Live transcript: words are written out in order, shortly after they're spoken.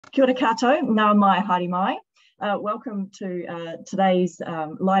Kia ora koutou, nā mai, haere mai. Welcome to today's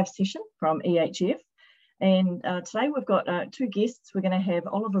live session from EHF. And today we've got two guests. We're going to have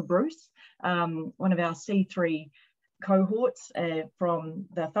Oliver Bruce, one of our C3 cohorts from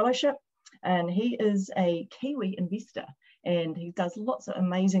the fellowship. And he is a Kiwi investor and he does lots of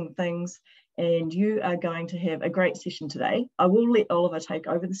amazing things. And you are going to have a great session today. I will let Oliver take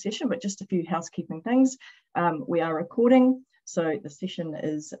over the session, but just a few housekeeping things. We are recording. So the session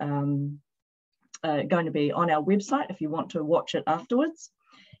is going to be on our website if you want to watch it afterwards.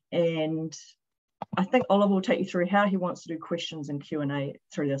 And I think Oliver will take you through how he wants to do questions and Q&A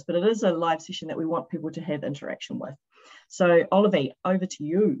through this, but it is a live session that we want people to have interaction with. So Oliver, over to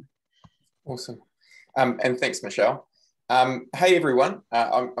you. Awesome. And thanks, Michelle. Hey, everyone.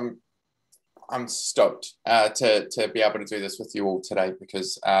 I'm stoked to be able to do this with you all today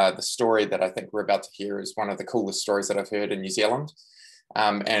because the story that I think we're about to hear is one of the coolest stories that I've heard in New Zealand.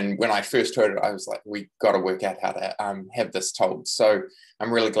 And when I first heard it, I was like, we got to work out how to have this told. So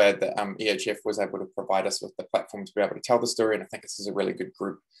I'm really glad that EHF was able to provide us with the platform to be able to tell the story. And I think this is a really good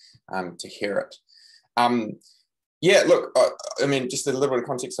group to hear it. Yeah, look, I mean, just a little bit of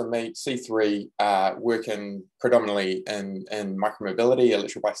context on me. C3 working predominantly in micromobility,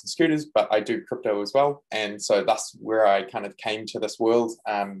 electric bikes and scooters, but I do crypto as well. And so that's where I kind of came to this world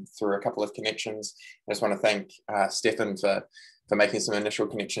through a couple of connections. I just want to thank Stefan for making some initial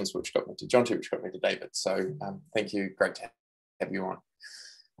connections, which got me to Jonty, which got me to David. So thank you. Great to have you on.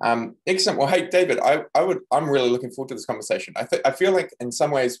 Excellent. Well, hey, David, I'm really looking forward to this conversation. I feel like in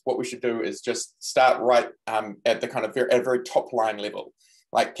some ways what we should do is just start right at the kind of at a very top line level.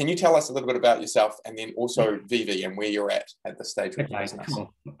 Like, can you tell us a little bit about yourself and then also Veve and where you're at this stage with your business?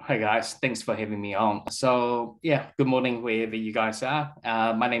 Cool. Hi guys, thanks for having me on. So yeah, good morning wherever you guys are.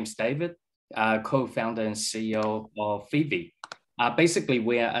 My name's David, co-founder and CEO of Veve. Basically,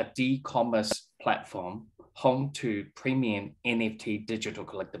 we're a e-commerce platform home to premium NFT digital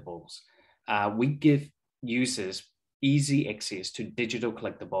collectibles. We give users easy access to digital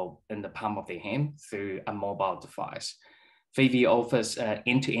collectible in the palm of their hand through a mobile device. Veve offers an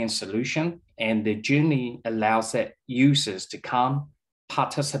end-to-end solution, and the journey allows that users to come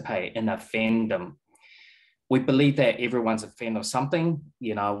participate in a fandom. We believe that everyone's a fan of something,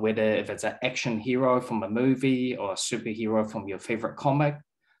 you know, whether if it's an action hero from a movie or a superhero from your favorite comic.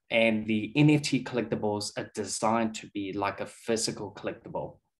 And the NFT collectibles are designed to be like a physical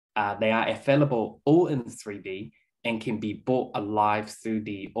collectible. They are available all in 3D and can be bought alive through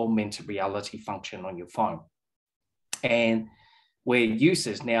the augmented reality function on your phone. And where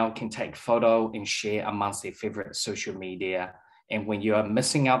users now can take photo and share amongst their favorite social media. And when you are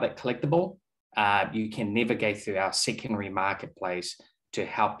missing out that collectible, you can navigate through our secondary marketplace to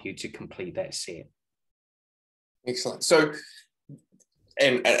help you to complete that set. Excellent. So,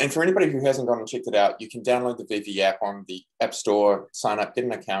 and for anybody who hasn't gone and checked it out, you can download the Veve app on the App Store, sign up, get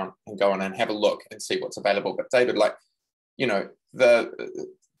an account, and go on and have a look and see what's available. But David, like, you know, the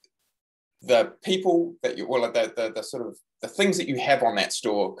people that you, well, the sort of the things that you have on that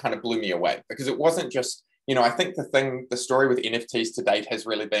store kind of blew me away because it wasn't just, you know, I think the story with NFTs to date has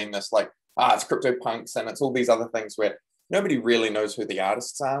really been this like, it's CryptoPunks and it's all these other things where nobody really knows who the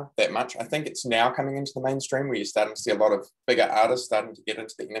artists are that much. I think it's now coming into the mainstream where you're starting to see a lot of bigger artists starting to get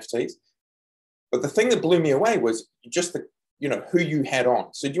into the NFTs. But the thing that blew me away was just the, you know, who you had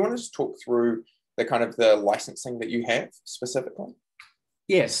on. So do you want to just talk through the kind of the licensing that you have specifically?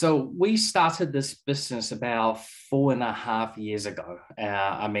 Yeah, so we started this business about 4.5 years ago.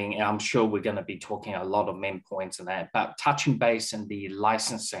 I mean, I'm sure we're going to be talking a lot of main points in that, but touching base in the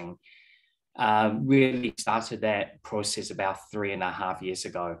licensing, really started that process about 3.5 years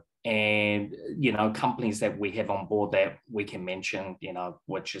ago. And, you know, companies that we have on board that we can mention, you know,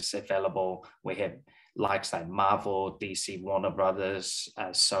 which is available. We have likes like Marvel, DC, Warner Brothers,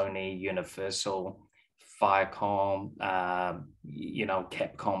 Sony, Universal, Viacom, you know,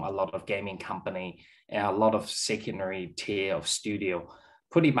 Capcom, a lot of gaming company, and a lot of secondary tier of studio.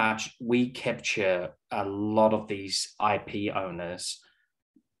 Pretty much we capture a lot of these IP owners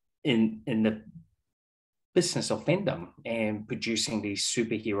in the business of fandom and producing these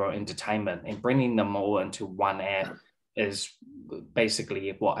superhero entertainment and bringing them all into one app is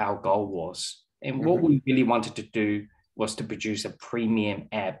basically what our goal was. And what we really wanted to do was to produce a premium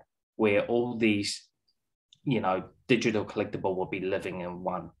app where all these, you know, digital collectible will be living in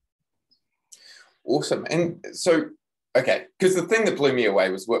one. Awesome. And so, okay, because the thing that blew me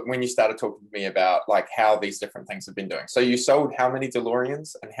away was when you started talking to me about like how these different things have been doing. So you sold how many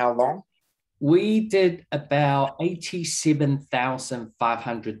DeLoreans and how long? We did about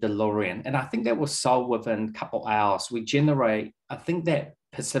 87,500 DeLorean. And I think that was sold within a couple hours. We generate, I think that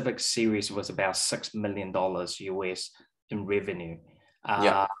Pacific series was about $6 million US in revenue.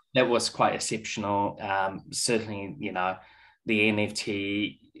 That was quite exceptional. Certainly, you know, the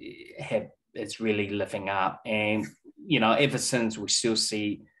NFT it's really living up. And, you know, ever since, we still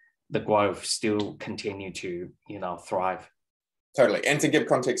see the growth still continue to, you know, thrive. Totally. And to give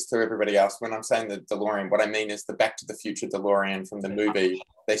context to everybody else, when I'm saying the DeLorean, what I mean is the Back to the Future DeLorean from the movie.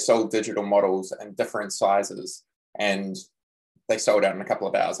 They sold digital models in different sizes, and they sold out in a couple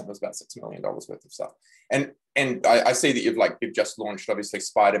of hours, and it was about $6 million worth of stuff. And I see that you've just launched, obviously,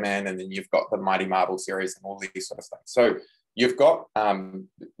 Spider-Man, and then you've got the Mighty Marvel series and all these sort of things. So you've got,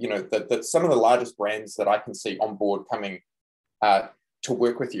 you know, some of the largest brands that I can see on board coming to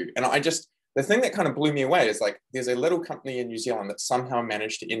work with you. And the thing that kind of blew me away is, like, there's a little company in New Zealand that somehow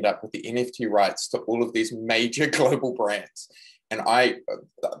managed to end up with the NFT rights to all of these major global brands. And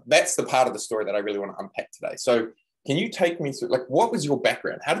that's the part of the story that I really want to unpack today. So can you take me through, like, what was your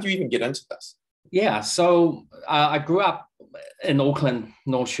background? How did you even get into this? Yeah, so I grew up in Auckland,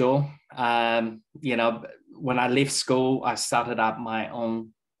 North Shore. You know, when I left school, I started up my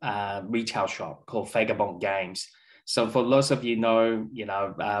own retail shop called Vagabond Games. So for those of you know,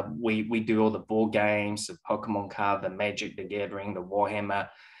 we do all the board games, the Pokemon card, the Magic, the Gathering, the Warhammer.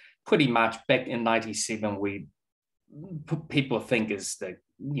 Pretty much back in '97, people think is the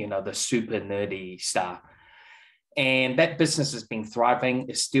super nerdy stuff. And that business has been thriving.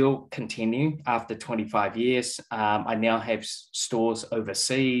 It's still continuing after 25 years. I now have stores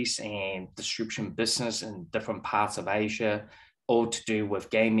overseas and distribution business in different parts of Asia, all to do with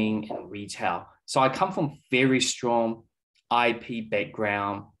gaming and retail. So I come from very strong IP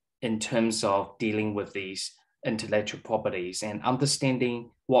background in terms of dealing with these intellectual properties and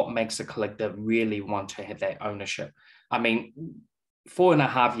understanding what makes a collector really want to have that ownership. I mean,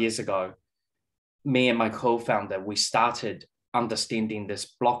 4.5 years ago, me and my co-founder, we started understanding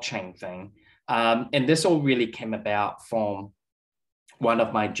this blockchain thing. And this all really came about from one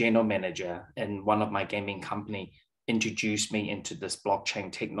of my general manager in one of my gaming company introduced me into this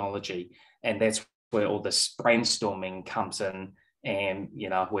blockchain technology. And that's where all this brainstorming comes in and, you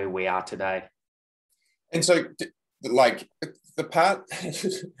know, where we are today. And so, like, the part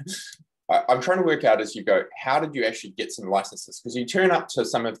I'm trying to work out as you go, how did you actually get some licenses? Because you turn up to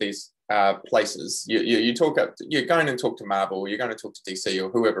some of these places, you're going and talk to Marvel, you're going to talk to DC or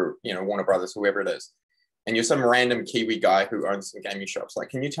whoever, you know, Warner Brothers, whoever it is, and you're some random Kiwi guy who owns some gaming shops. Like,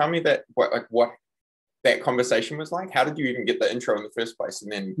 can you tell me that what that conversation was like? How did you even get the intro in the first place?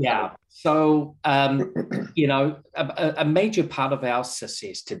 And then so you know, a major part of our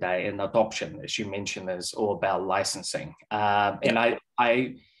success today in adoption, as you mentioned, is all about licensing. And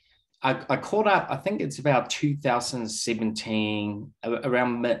I caught up, I think it's about 2017,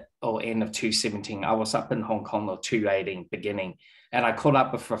 around mid or end of 2017. I was up in Hong Kong or 2018 beginning, and I caught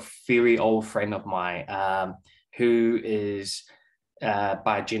up with a very old friend of mine who is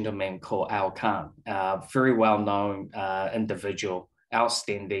by a gentleman called Aotearoa, very well-known individual,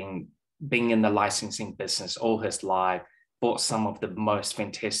 outstanding, being in the licensing business all his life, brought some of the most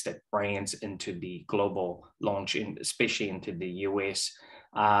fantastic brands into the global launch, especially into the US.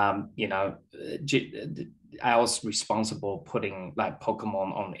 You know, I was responsible putting like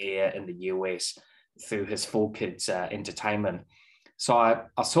Pokemon on air in the US through his 4Kids entertainment. So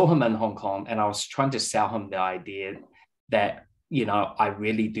I saw him in Hong Kong, and I was trying to sell him the idea that, you know, I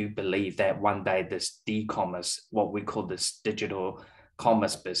really do believe that one day this e-commerce, what we call this digital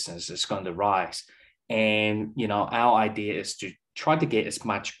commerce business, is going to rise. And, you know, our idea is to try to get as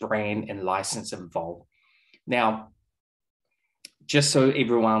much brand and license involved. Now, just so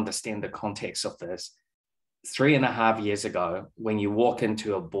everyone understands the context of this, 3.5 years ago, when you walk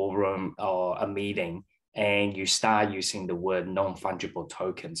into a ballroom or a meeting and you start using the word non-fungible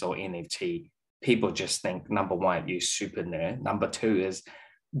tokens or NFT, people just think, number one, you're super nerd. Number two is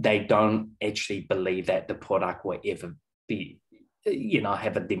they don't actually believe that the product will ever be, you know,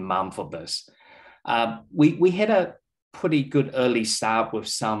 have a demand for this. We had a pretty good early start with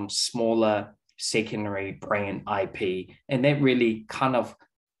some smaller secondary brand IP, and that really kind of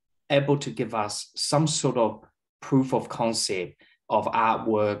able to give us some sort of proof of concept of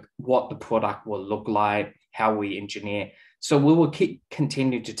artwork, what the product will look like, how we engineer. So we will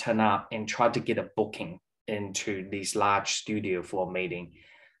continue to turn up and try to get a booking into these large studio for a meeting.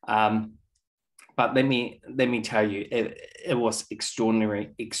 But let me tell you, it was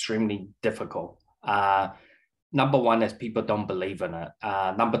extremely difficult. Number one is people don't believe in it.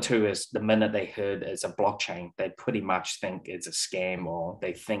 Number two is the minute they heard it's a blockchain, they pretty much think it's a scam or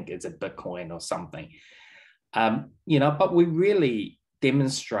they think it's a Bitcoin or something. You know, but we really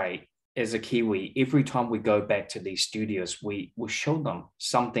demonstrate as a Kiwi, every time we go back to these studios, we show them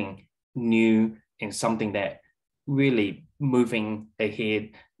something new and something that really moving ahead,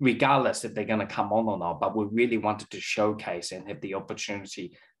 regardless if they're going to come on or not. But we really wanted to showcase and have the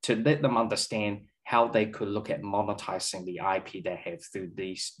opportunity to let them understand how they could look at monetizing the IP they have through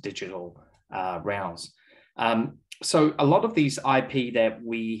these digital rounds. So a lot of these IP that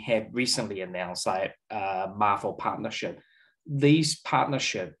we have recently announced, like Marvel partnership, these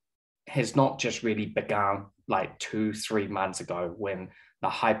partnership has not just really begun like 2-3 months ago when the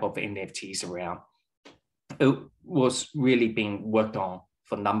hype of NFTs around. It was really being worked on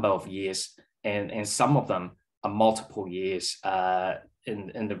for a number of years, and some of them are multiple years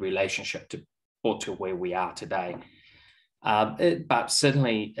in the relationship to where we are today. But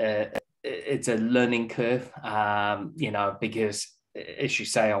certainly it's a learning curve, because as you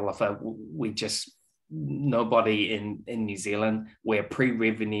say, Oliver, nobody in New Zealand, we're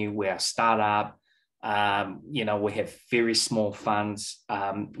pre-revenue, we're a startup, we have very small funds.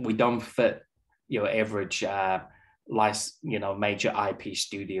 We don't fit your average major IP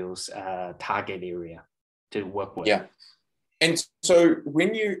studios target area to work with. Yeah. And so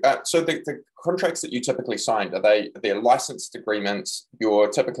when you, so the contracts that you typically signed, they're licensed agreements?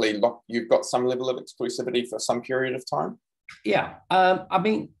 You've got some level of exclusivity for some period of time? Yeah, I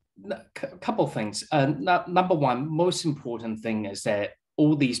mean, a couple of things. Number one, most important thing is that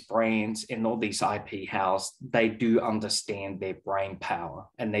all these brands and all these IP houses, they do understand their brain power,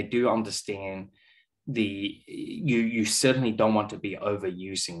 and they do understand you certainly don't want to be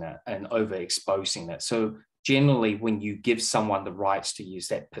overusing that and overexposing that. So generally, when you give someone the rights to use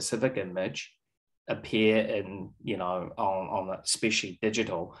that specific image, appear in, on especially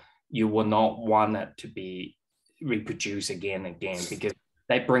digital, you will not want it to be reproduced again and again, because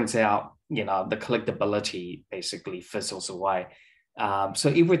that brings out, the collectability basically fizzles away. So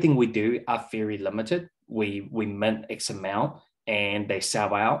everything we do are very limited. We mint X amount and they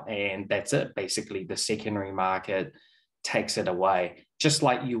sell out, and that's it. Basically, the secondary market takes it away, just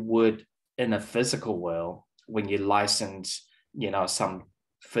like you would in a physical world when you license, some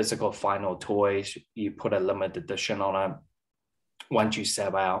physical final toys, you put a limited edition on it. Once you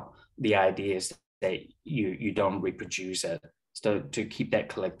sell out, the idea is that you don't reproduce it. So to keep that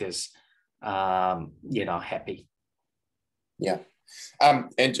collectors, happy. Yeah.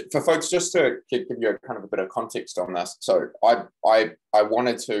 And for folks, just to give you kind of a bit of context on this, so I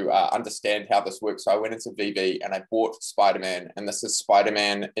wanted to understand how this works. So I went into Veve and I bought Spider-Man, and this is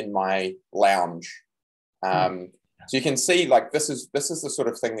Spider-Man in my lounge. So you can see, like, this is the sort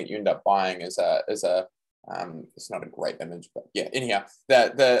of thing that you end up buying as a it's not a great image, but yeah. Anyhow,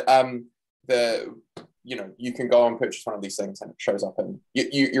 you can go and purchase one of these things, and it shows up, and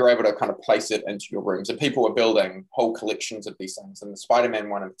you're able to kind of place it into your rooms. And people are building whole collections of these things. And the Spider-Man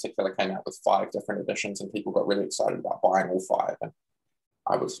one in particular came out with 5 different editions, and people got really excited about buying all 5. And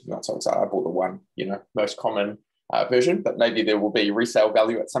I was not so excited. I bought the one, most common version, but maybe there will be resale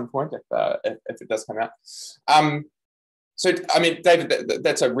value at some point if it does come out. So, I mean, David,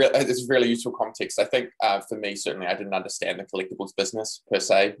 that's it's really useful context. I think for me, certainly, I didn't understand the collectibles business per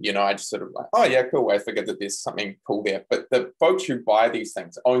se. I just sort of like, oh yeah, cool. I figured that there's something cool there. But the folks who buy these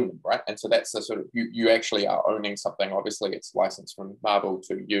things own them, right? And so that's the sort of, you actually are owning something. Obviously, it's licensed from Marvel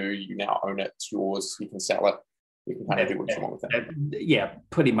to you. You now own it. It's yours. You can sell it. You can kind of do what you want with it. Yeah,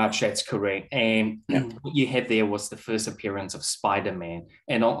 pretty much that's correct. And what you had there was the first appearance of Spider-Man.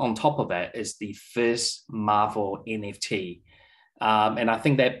 And on top of that is the first Marvel NFT. And I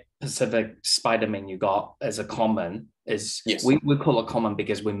think that Pacific Spider-Man you got as a common is, yes, we call it common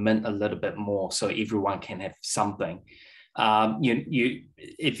because we mint a little bit more so everyone can have something.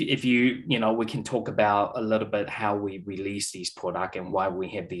 If we can talk about a little bit how we release these products and why we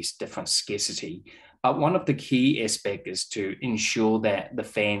have these different scarcity. But one of the key aspects is to ensure that the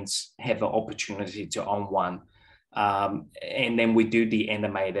fans have an opportunity to own one. And then we do the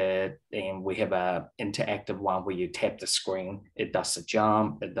animated, and we have an interactive one where you tap the screen, it does the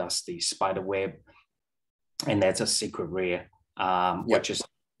jump, it does the spider web, and that's a secret rare, which is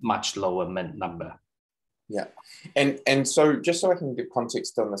much lower mint number. Yeah, and so just so I can give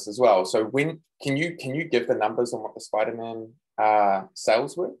context on this as well. So can you give the numbers on what the Spider-Man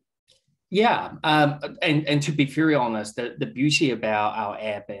sales were? Yeah, and to be very honest, the beauty about our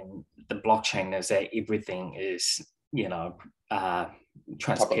app and the blockchain is that everything is,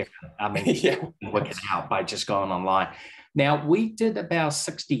 transparent. I mean, you can work it out by just going online. Now, we did about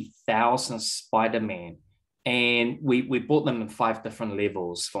 60,000 Spider-Man, and we bought them in 5 different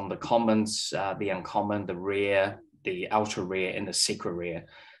levels, from the commons, the uncommon, the rare, the ultra rare, and the secret rare.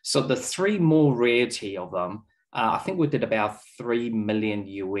 So the 3 more rarity of them I think we did about 3 million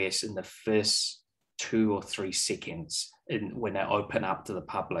US in the first 2 or 3 seconds when it opened up to the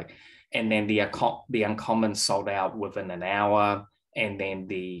public. And then the Uncommon sold out within an hour. And then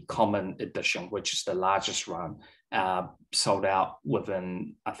the Common edition, which is the largest run, sold out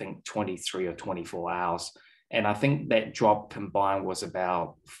within, I think, 23 or 24 hours. And I think that drop combined was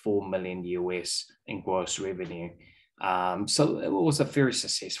about 4 million US in gross revenue. So it was a very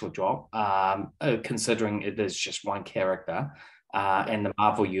successful drop, considering it is just one character, and the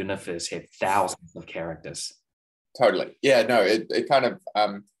Marvel universe had thousands of characters. Totally. Yeah, no, it kind of,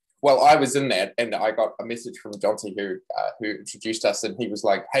 well, I was in that, and I got a message from Jonty who introduced us, and he was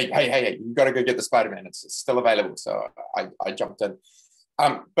like, hey, you got to go get the Spider-Man. It's still available. So I jumped in.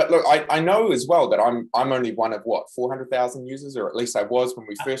 But look, I know as well that I'm only one of 400,000 users, or at least I was when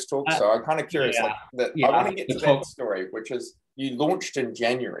we first talked. So I'm kind of curious, I want to get to that story, which is you launched in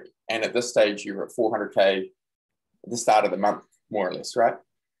January, and at this stage you were at 400K at the start of the month, more or less, right?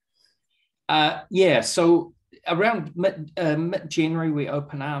 Yeah. So around mid-January we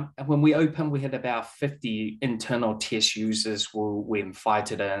opened up. When we opened, we had about 50 internal test users who we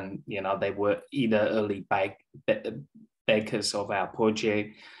invited in. You know, they were either early backers of our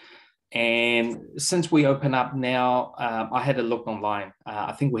project. And since we open up now, I had a look online.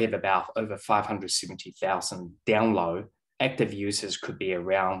 I think we have about over 570,000 download. Active users could be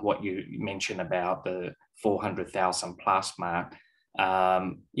around what you mentioned about the 400,000 plus mark.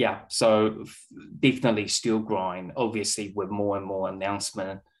 Yeah, so definitely still growing. Obviously, with more and more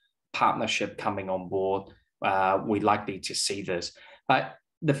announcement, partnership coming on board, we're likely to see this. But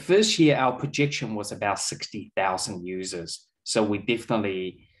the first year, our projection was about 60,000 users. So we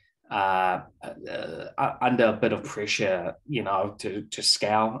definitely under a bit of pressure, you know, to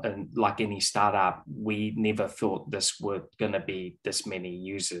scale. And like any startup, we never thought this was going to be this many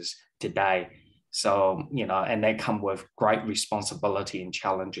users today. So, you know, and they come with great responsibility and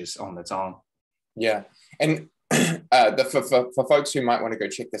challenges on its own. Yeah. And for folks who might want to go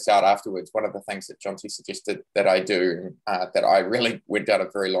check this out afterwards, one of the things that Jonty suggested that I do, that I really went down a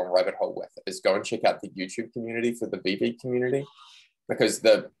very long rabbit hole with, is go and check out the YouTube community for the Veve community, because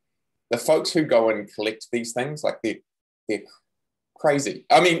the folks who go and collect these things, like they're crazy.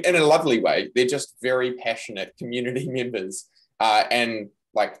 I mean, in a lovely way. They're just very passionate community members, and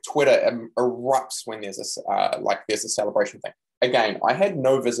like Twitter erupts when there's a celebration thing. Again, I had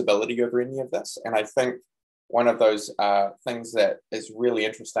no visibility over any of this, and I think one of those things that is really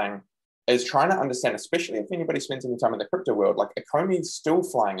interesting is trying to understand, especially if anybody spends any time in the crypto world, like Ecomi is still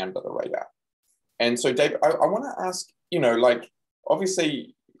flying under the radar. And so, Dave, I want to ask, you know, like,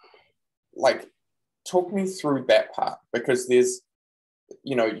 obviously, like, talk me through that part, because there's,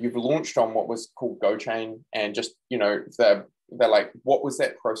 you know, you've launched on what was called GoChain, and just, you know, they're like, what was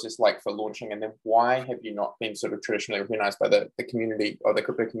that process like for launching? And then why have you not been sort of traditionally recognized by the community or the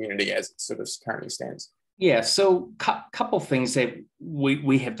crypto community as it sort of currently stands? Yeah, so couple of things that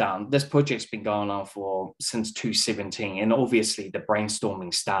we have done. This project's been going on since 2017, and obviously the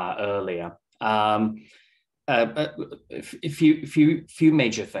brainstorming started earlier. A few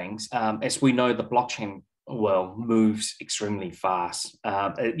major things. As we know, the blockchain world moves extremely fast.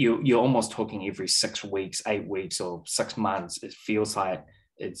 You're almost talking every 6 weeks, 8 weeks, or 6 months. It feels like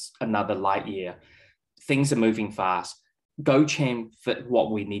it's another light year. Things are moving fast. GoChain fit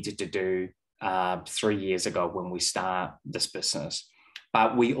what we needed to do 3 years ago when we start this business.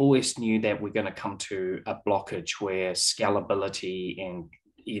 But we always knew that we're going to come to a blockage where scalability and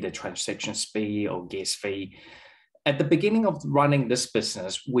either transaction speed or gas fee. At the beginning of running this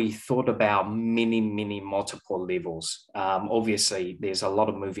business, we thought about many multiple levels. Obviously, there's a lot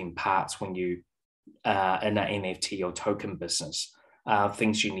of moving parts when you in an NFT or token business.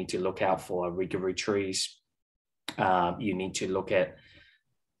 Things you need to look out for are regulatories. You need to look at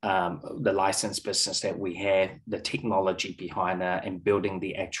the license business that we have, the technology behind it, and building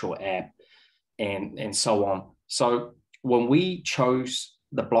the actual app, and so on. So when we chose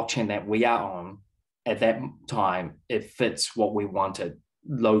the blockchain that we are on, at that time, it fits what we wanted: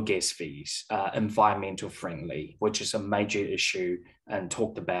 low gas fees, environmental friendly, which is a major issue and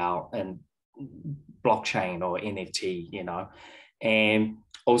talked about in blockchain or NFT, you know, and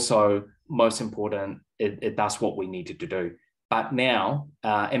also most important, it does what we needed to do. But now,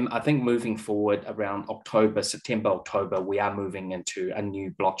 and I think moving forward around September, October, we are moving into a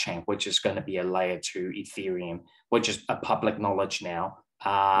new blockchain, which is going to be a layer 2 Ethereum, which is a public knowledge now.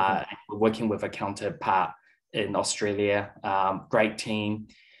 We're working with a counterpart in Australia, great team.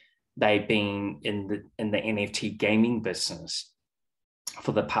 They've been in the NFT gaming business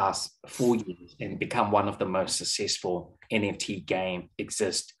for the past 4 years and become one of the most successful NFT game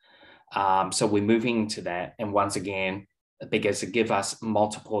exist. So we're moving into that. And once again, because it gives us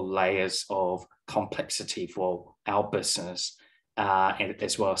multiple layers of complexity for our business, and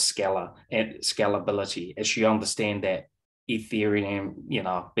as well as scalability. As you understand that Ethereum,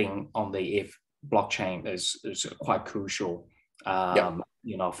 being on the F blockchain is quite crucial,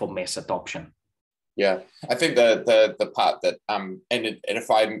 for mass adoption. Yeah, I think the part that and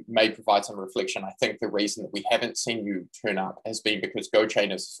if I may provide some reflection, I think the reason that we haven't seen you turn up has been because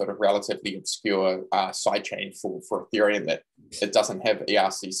GoChain is sort of relatively obscure sidechain for Ethereum that it doesn't have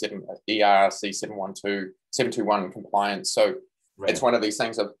ERC 721 compliance. So it's one of these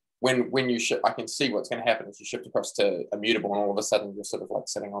things of when you shift, I can see what's going to happen if you shift across to immutable, and all of a sudden you're sort of like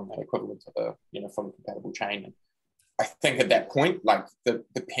sitting on the equivalent of a fully compatible chain. And I think at that point, like the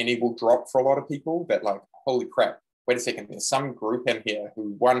penny will drop for a lot of people that like, holy crap, wait a second, there's some group in here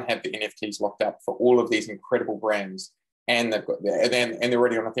who have the NFTs locked up for all of these incredible brands, and they've got and they're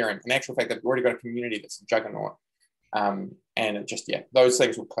already on Ethereum. In actual fact, they've already got a community that's a juggernaut. And it just, those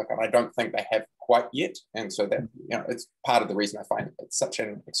things will click, and I don't think they have quite yet. And so that, it's part of the reason I find it's such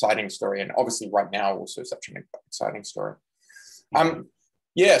an exciting story. And obviously right now also such an exciting story.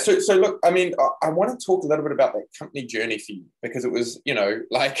 So look, I mean, I want to talk a little bit about that company journey for you, because it was,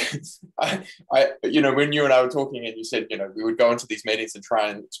 like, when you and I were talking and you said, we would go into these meetings and try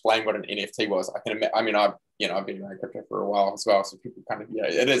and explain what an NFT was. I've been around crypto for a while as well. So people kind of,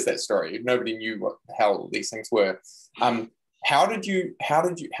 it is that story. Nobody knew what the hell these things were. How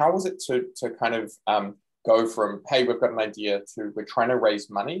was it to kind of go from, hey, we've got an idea, to we're trying to raise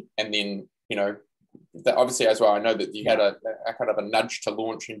money, and then, that obviously as well, I know that you had a kind of a nudge to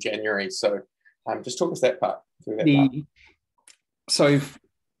launch in January. So just talk us through that part. So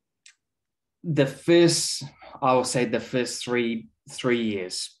the first, I will say the first three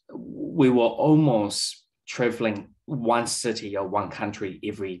years, we were almost traveling one city or one country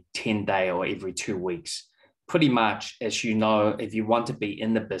every 10 days or every 2 weeks. Pretty much, as you know, if you want to be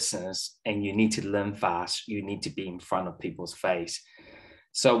in the business and you need to learn fast, you need to be in front of people's face.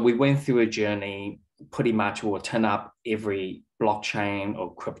 So we went through a journey. Pretty much we'll turn up every blockchain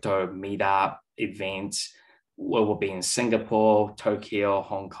or crypto meetup events. We will be in Singapore, Tokyo,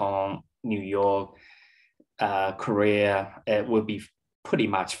 Hong Kong, New York, Korea. It will be pretty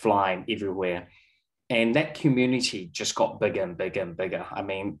much flying everywhere. And that community just got bigger and bigger and bigger. I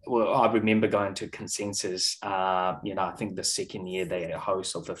mean, I remember going to Consensus, I think the second year they had a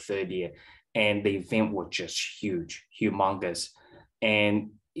host, of the third year, and the event was just huge, humongous. And,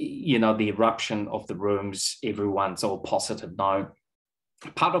 the eruption of the rooms, everyone's all positive note.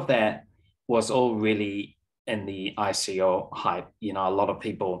 Part of that was all really in the ICO hype. A lot of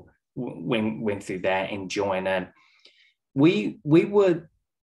people went through that and joined in. We were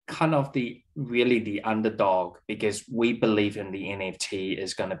kind of the underdog, because we believe in the NFT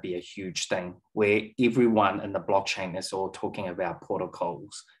is going to be a huge thing, where everyone in the blockchain is all talking about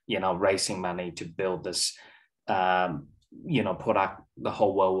protocols, raising money to build this, product the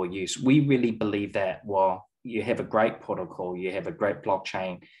whole world will use. We really believe that, well, you have a great protocol, you have a great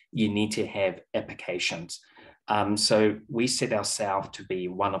blockchain, you need to have applications. So we set ourselves to be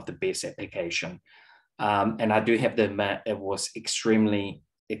one of the best application. And I do have to admit, it was extremely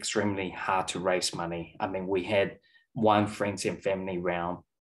hard to raise money. I mean, we had one friends and family round,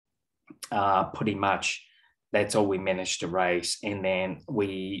 pretty much that's all we managed to raise. And then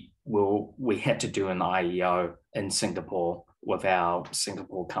we had to do an IEO in Singapore with our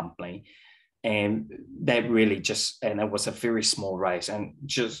Singapore company. And that really and it was a very small raise. And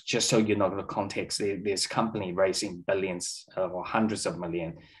just so you know the context, there's company raising billions or hundreds of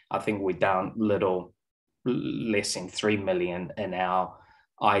millions. I think we're down little less than 3 million in our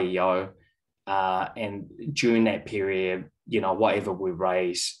IEO. And during that period, whatever we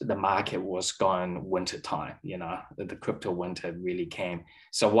raised, the market was going winter time, the crypto winter really came.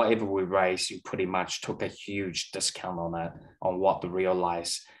 So whatever we raised, you pretty much took a huge discount on it, on what the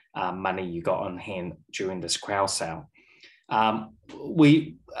realized money you got on hand during this crowd sale.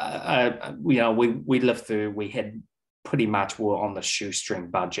 We lived through, we had pretty much were on the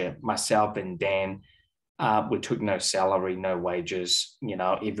shoestring budget. Myself and Dan, we took no salary, no wages.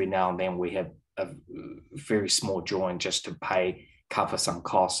 Every now and then we have a very small join just to cover some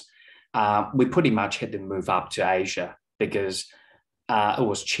costs. We pretty much had to move up to Asia because it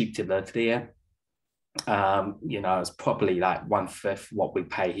was cheap to live there. It's probably like 1/5 what we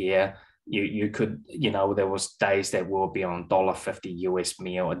pay here. You could, there was days that will be on $1.50 US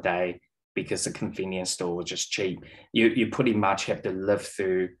meal a day because the convenience store was just cheap. You pretty much have to live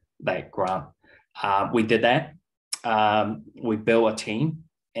through that grunt. We did that. We built a team,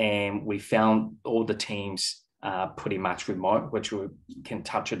 and we found all the teams pretty much remote, which we can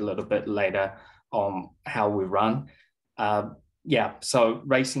touch a little bit later on how we run. Yeah, so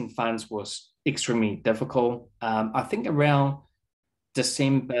raising funds was extremely difficult. I think around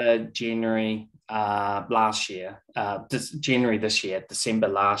December, January last year, January this year, December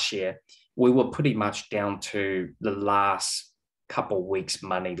last year, we were pretty much down to the last couple of weeks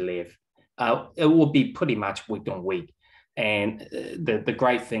money left. It will be pretty much week on week. And the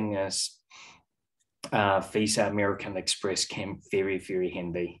great thing is Visa American Express came very, very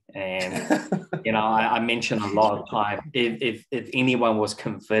handy. And, you know, I mentioned a lot of time, if anyone was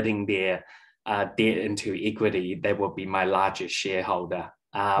converting their debt into equity, that would be my largest shareholder.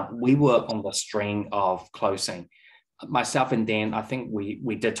 We were on the string of closing. Myself and Dan, I think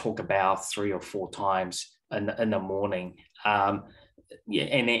we did talk about 3 or 4 times in the morning. Yeah,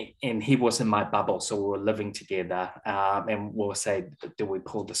 and he was in my bubble, so we were living together, and we'll say, do we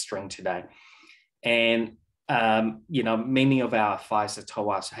pull the string today? And you know, many of our advisors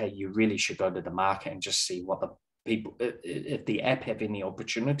told us, hey, you really should go to the market and just see what the people, if the app have any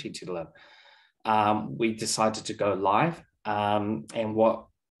opportunity to live. We decided to go live, and what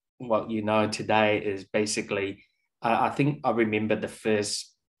you know today is basically, I think I remember the first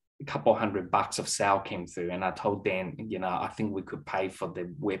couple $100 of sale came through, and I told Dan, you know, I think we could pay for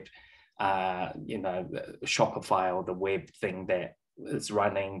the web, you know, Shopify or the web thing that is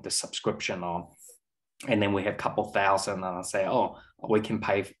running the subscription on. And then we have a couple thousand, and I say, oh, we can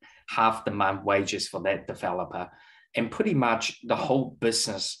pay half the month wages for that developer. And pretty much the whole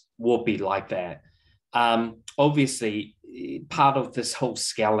business will be like that. Obviously, part of this whole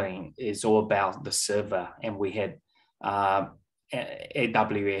scaling is all about the server, and we had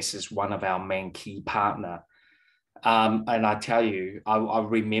AWS is one of our main key partner. And I tell you, I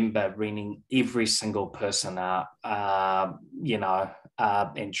remember ringing every single person up, you know,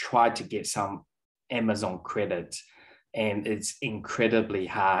 and tried to get some Amazon credit. And it's incredibly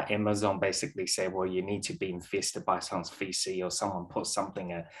hard. Amazon basically said, well, you need to be invested by some VC or someone put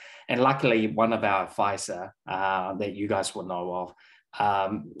something in. And luckily, one of our advisors that you guys will know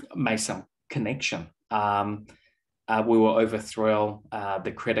of made some connection. We were over thrilled.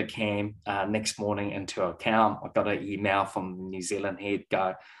 The credit came next morning into account. I got an email from the New Zealand head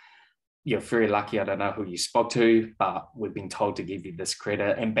go, you're very lucky. I don't know who you spoke to, but we've been told to give you this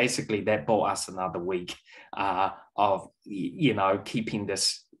credit. And basically that bought us another week of, you know, keeping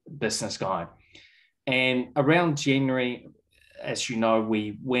this business going. And around January, as you know,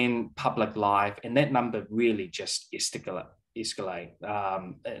 we went public live, and that number really just escalate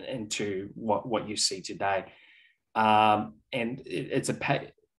into what you see today. And it's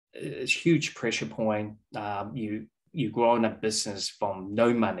a huge pressure point. You grow in a business from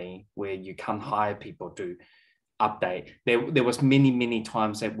no money where you can't hire people to update. There was many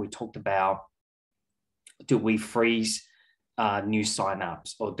times that we talked about, do we freeze new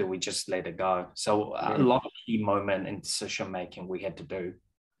signups or do we just let it go? So a lot of key moment in decision making we had to do.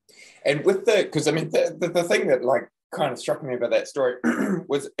 And with because I mean the thing that like kind of struck me about that story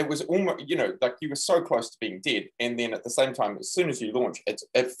was it was almost, you know, like you were so close to being dead, and then at the same time, as soon as you launch,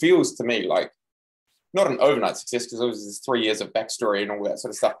 it feels to me like not an overnight success, because there was this 3 years of backstory and all that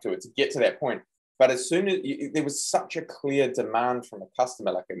sort of stuff to it to get to that point. But as soon as there was such a clear demand from a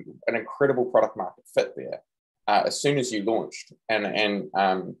customer, like an incredible product market fit there, as soon as you launched, and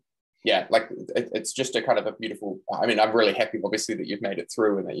yeah, like it's just a kind of a beautiful. I mean, I'm really happy, obviously, that you've made it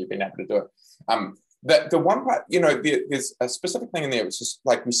through and that you've been able to do it. The one part, you know, there's a specific thing in there. It's just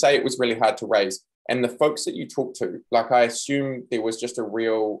like we say, it was really hard to raise. And the folks that you talk to, like I assume there was just a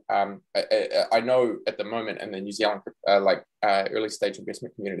real, I know at the moment in the New Zealand early stage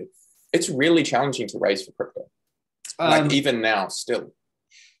investment community, it's really challenging to raise for crypto. Like even now still.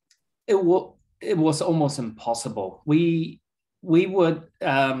 It was almost impossible. We would,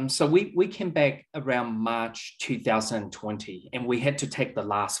 so we came back around March 2020, and we had to take the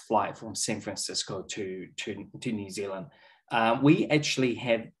last flight from San Francisco to New Zealand. We actually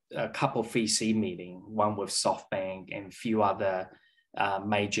had a couple of VC meetings, one with SoftBank and a few other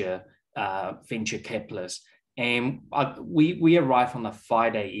major venture capitalists. And we arrived on a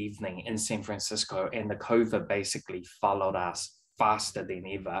Friday evening in San Francisco, and the COVID basically followed us faster than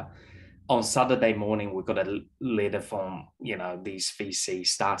ever. On Saturday morning, we got a letter from, you know, these VCs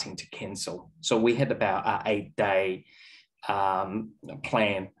starting to cancel. So we had about an 8-day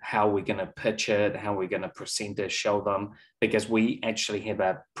plan, how we're going to pitch it, how we're going to present it, show them, because we actually have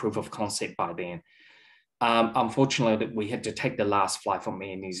a proof of concept by then. Unfortunately, we had to take the last flight from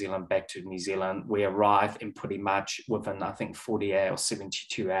me in New Zealand back to New Zealand. We arrived, and pretty much within, I think, 48 or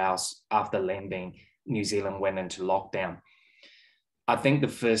 72 hours after landing, New Zealand went into lockdown. I think the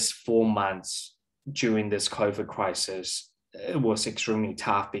first 4 months during this COVID crisis, it was extremely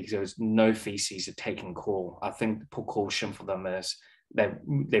tough because there was no VCs are taking call. I think the precaution for them is that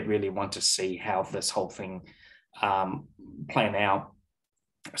they really want to see how this whole thing plan out.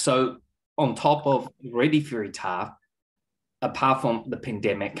 So on top of already very tough, apart from the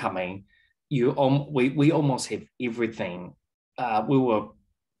pandemic coming, we almost have everything. We were,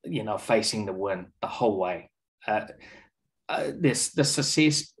 facing the wind the whole way. The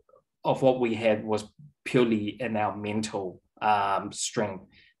success of what we had was purely in our mental strength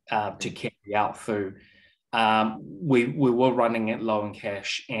to carry out through. We were running it low in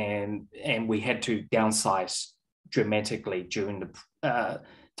cash, and we had to downsize dramatically during the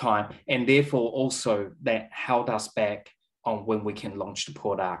time, and therefore also that held us back on when we can launch the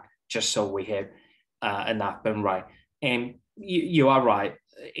product, just so we have enough burn rate. And you are right.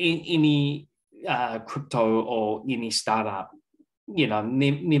 Any crypto or any startup,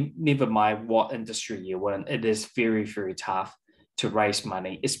 never mind what industry you're in, it is very, very tough to raise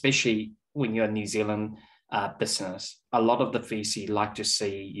money, especially when you're a New Zealand business. A lot of the VC like to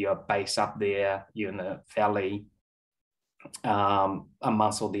see you're based up there, you're in the valley,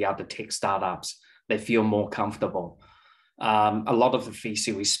 amongst all the other tech startups. They feel more comfortable. A lot of the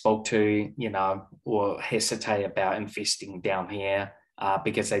VC we spoke to, will hesitate about investing down here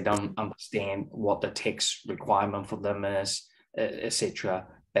because they don't understand what the tax requirement for them is, etc.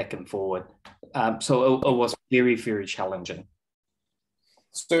 back and forward. So it was very, very challenging.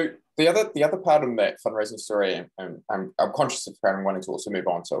 So the other part of that fundraising story, and I'm conscious of kind of wanting to also move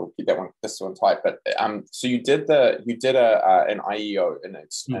on, so we'll keep this one tight. But so you did an IEO, an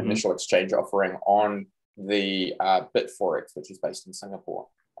initial exchange offering on the Bitforex, which is based in Singapore,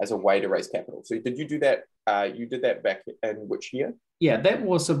 as a way to raise capital. So did you do that? You did that back in which year? Yeah, that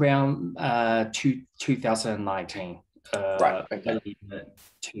was around 2019. Right. Okay.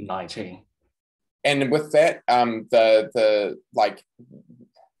 2019. And with that,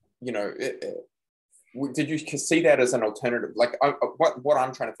 did you see that as an alternative? Like, what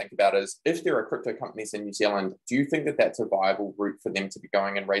I'm trying to think about is, if there are crypto companies in New Zealand, do you think that that's a viable route for them to be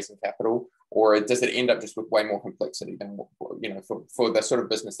going and raising capital, or does it end up just with way more complexity than for the sort of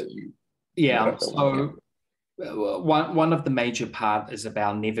business that you? Yeah. So one of the major part is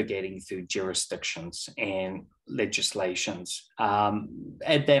about navigating through jurisdictions and legislations.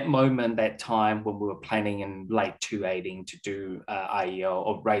 At that moment, that time when we were planning in late 2018 to do IEO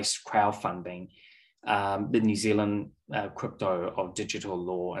or raise crowdfunding, the New Zealand crypto or digital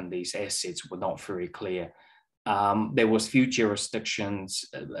law and these assets were not very clear. There was few jurisdictions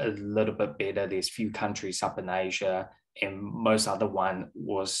a little bit better. There's few countries up in Asia, and most other one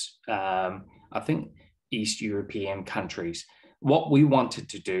was, I think, East European countries. What we wanted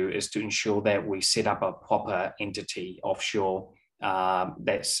to do is to ensure that we set up a proper entity offshore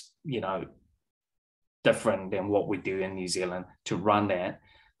that's, different than what we do in New Zealand, to run that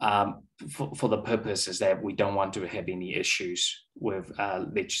for the purposes that we don't want to have any issues with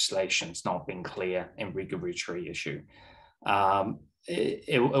legislations not being clear and regulatory issue.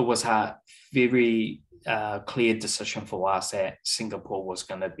 It was a very clear decision for us that Singapore was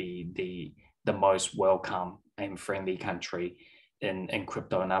going to be the most welcome and friendly country in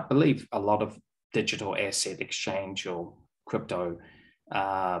crypto. And I believe a lot of digital asset exchange or crypto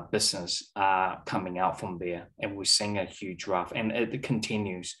business are coming out from there. And we're seeing a huge rush, and it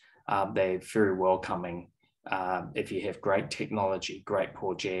continues. They're very welcoming. If you have great technology, great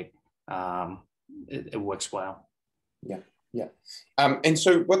project, it works well. Yeah. And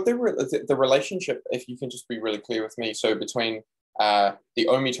so what the relationship, if you can just be really clear with me, so between the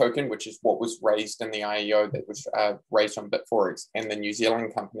Omi token, which is what was raised in the IEO that was raised on Bitforex, and the New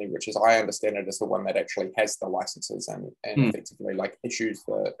Zealand company, which, as I understand it, is the one that actually has the licenses and effectively issues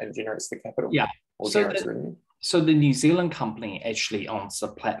and generates the capital. Yeah. So the New Zealand company actually owns the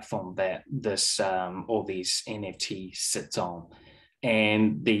platform that this all these NFT sits on,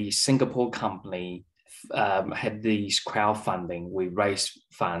 and the Singapore company had these crowdfunding. We raised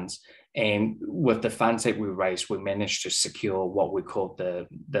funds. And with the funds that we raised, we managed to secure what we call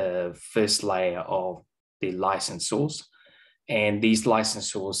the first layer of the licensors. And these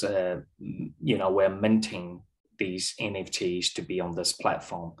licensors, we're minting these NFTs to be on this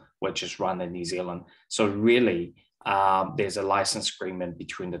platform, which is run in New Zealand. So really, there's a license agreement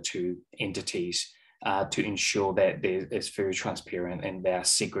between the two entities to ensure that it's very transparent and they're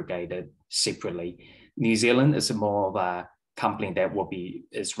segregated separately. New Zealand is more of a company that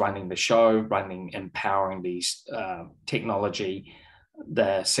is running the show, empowering these technology.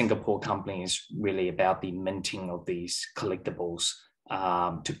 The Singapore company is really about the minting of these collectibles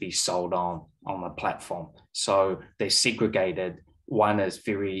to be sold on a platform. So they're segregated. One is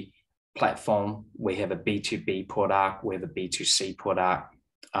very platform. We have a B2B product, we have a B2C product,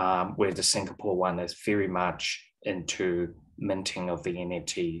 where the Singapore one is very much into minting of the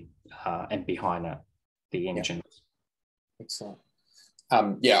NFT and behind it, the engines. Yeah. Excellent.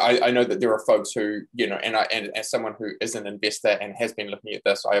 I know that there are folks who, and as someone who is an investor and has been looking at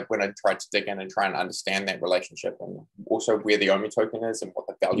this, when I tried to dig in and try and understand that relationship, and also where the Omi token is and what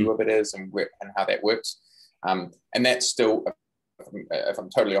the value of it is, and how that works. And that's still, if I'm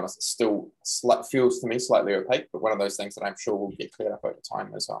totally honest, it still feels to me slightly opaque, but one of those things that I'm sure will get cleared up over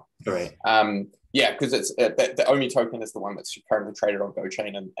time as well. Right. Because it's the Omi token is the one that's currently traded on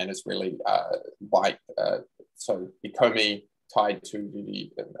GoChain and is really white. So Ecomi tied to the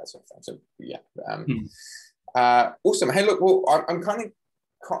that sort of thing. So yeah. Awesome. Hey, look, well, I'm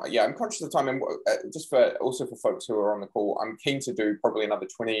I'm conscious of time, and just for folks who are on the call, I'm keen to do probably another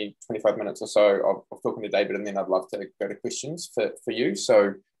 20-25 minutes or so of talking to David, and then I'd love to go to questions for you.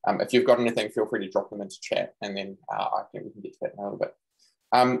 So if you've got anything, feel free to drop them into chat, and then I think we can get to that in a little bit.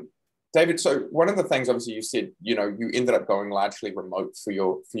 David, so one of the things, obviously, you said, you ended up going largely remote for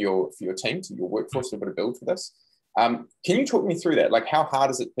your team, to your workforce, to be able to build for this. Can you talk me through that? Like, how hard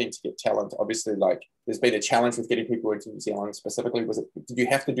has it been to get talent? Obviously, like, there's been a challenge with getting people into New Zealand specifically. Did you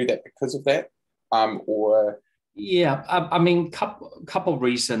have to do that because of that? Or yeah, I mean, couple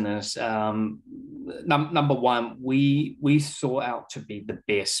reasons. Number one, we sought out to be the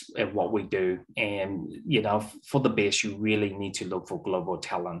best at what we do, and for the best, you really need to look for global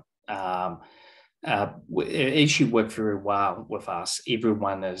talent. It actually worked very well with us.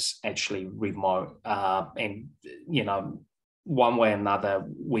 Everyone is actually remote, and one way or another,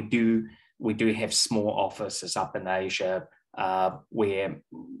 we do have small offices up in Asia where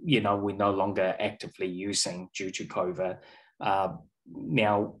we're no longer actively using due to COVID.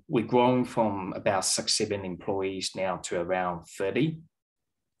 Now we're growing from about 6-7 employees now to around 30.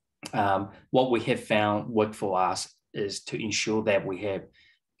 What we have found worked for us is to ensure that we have,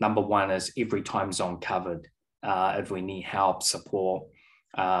 number one is every time zone covered. If we need help, support,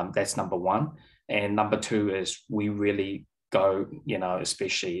 that's number one. And number two is we really go,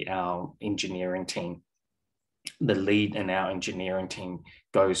 especially our engineering team, the lead in our engineering team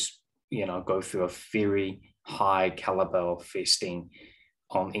go through a very high caliber of vesting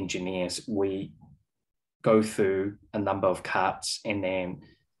on engineers. We go through a number of cuts, and then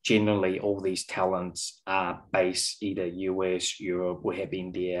generally all these talents are based either US, Europe, we have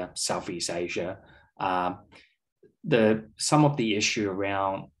India, Southeast Asia. Some of the issue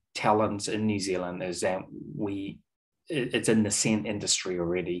around talents in New Zealand is that it's a nascent industry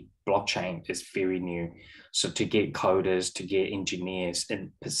already. Blockchain is very new. So to get coders, to get engineers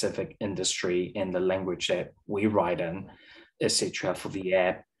in Pacific industry and the language that we write in, etc. for the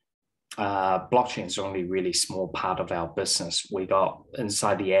app, blockchain is only really small part of our business. We got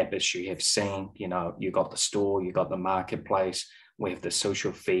inside the app, as you have seen, you got the store, you got the marketplace, we have the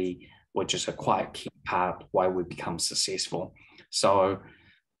social fee, which is a quite key part why we become successful. So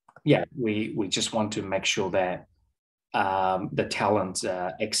yeah, we just want to make sure that the talents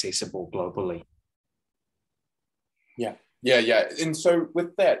are accessible globally. Yeah. And so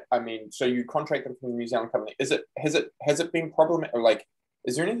with that, I mean, so you contract them from the New Zealand company. Has it been problematic, or like,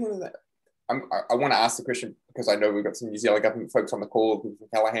 is there anything that I want to ask the question because I know we've got some New Zealand government folks on the call, people from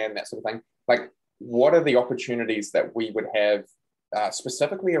Callahan, that sort of thing. Like, what are the opportunities that we would have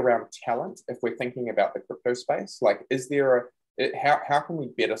specifically around talent if we're thinking about the crypto space? Like, is there how can we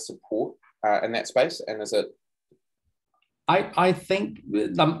better support in that space? And is it? I think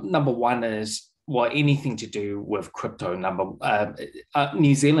number one is anything to do with crypto.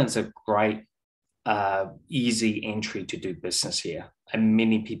 New Zealand's a great easy entry to do business here, and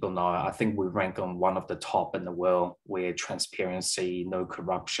many people know. I think we rank on one of the top in the world where transparency, no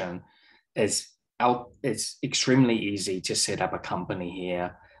corruption is out. It's extremely easy to set up a company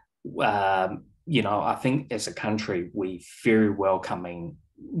here. I think as a country, we very welcoming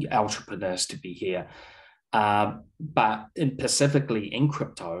entrepreneurs to be here. But specifically in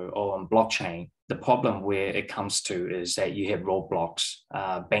crypto or on blockchain, the problem where it comes to is that you have roadblocks,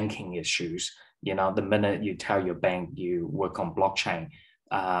 banking issues. The minute you tell your bank you work on blockchain,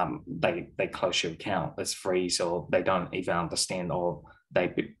 they close your account. It's freeze, or they don't even understand, or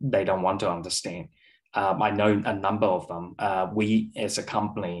they don't want to understand. I know a number of them. We as a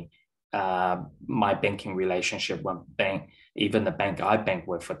company, my banking relationship with bank, even the bank I banked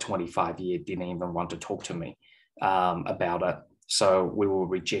with for 25 years didn't even want to talk to me about it. So we were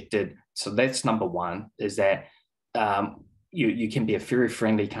rejected. So that's number one, is that you can be a very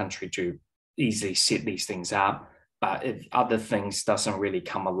friendly country to easily set these things up, but if other things doesn't really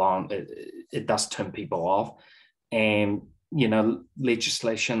come along, it does turn people off. And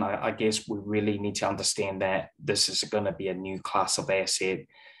legislation, I guess we really need to understand that this is going to be a new class of asset.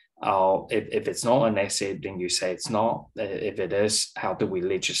 If it's not an asset, then you say it's not. If it is, how do we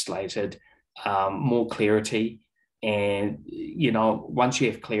legislate it? More clarity. And, once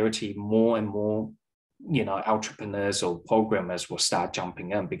you have clarity, more and more, entrepreneurs or programmers will start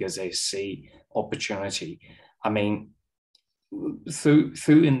jumping in because they see opportunity. I mean, through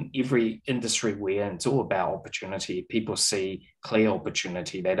in every industry we're in, it's all about opportunity. People see clear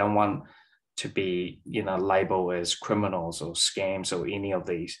opportunity. They don't want to be, labeled as criminals or scams or any of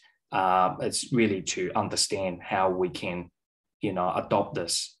these. It's really to understand how we can, adopt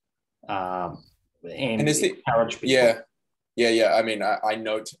this and encourage people. Yeah. I mean, I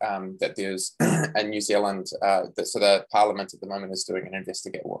note that there's a New Zealand, so the Parliament at the moment is doing an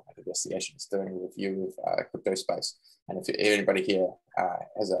investigation, is doing a review of crypto space. And if anybody here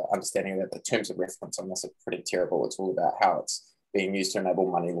has an understanding that the terms of reference on this are pretty terrible, it's all about how it's being used to enable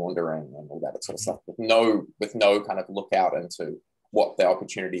money laundering and all that sort of stuff, with no kind of lookout into what the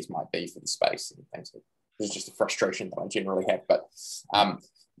opportunities might be for the space and things. This is just a frustration that I generally have. But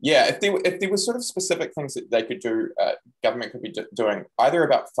if there were sort of specific things that they could do, government could be doing either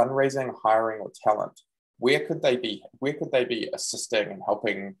about fundraising, hiring, or talent, where could they be assisting and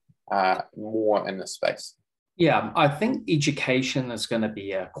helping more in this space? Yeah, I think education is going to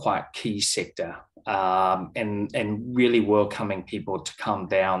be a quite key sector, and really welcoming people to come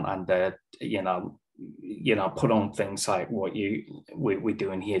down under, put on things like what we're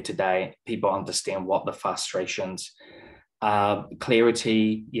doing here today. People understand what the frustrations,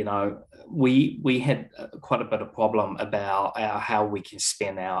 clarity. We had quite a bit of problem about how we can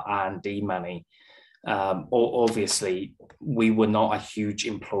spend our R&D money. Obviously, we were not a huge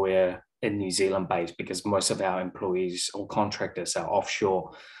employer in New Zealand based because most of our employees or contractors are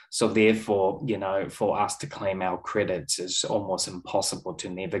offshore. So therefore, for us to claim our credits is almost impossible to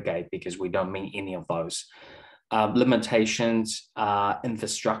navigate because we don't meet any of those limitations.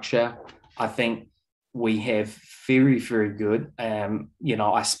 Infrastructure, I think we have very, very good.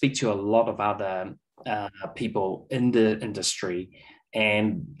 I speak to a lot of other people in the industry,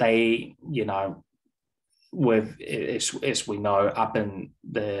 and they, as we know, up in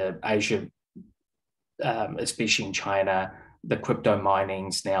the Asia, especially in China, the crypto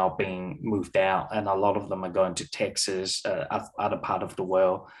mining's now being moved out, and a lot of them are going to Texas, other part of the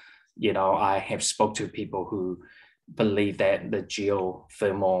world. I have spoke to people who believe that the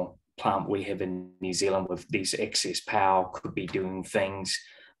geothermal plant we have in New Zealand with these excess power could be doing things.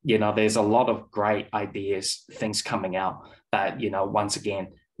 There's a lot of great ideas, things coming out, but once again,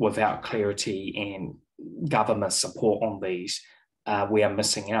 without clarity and government support on these, we are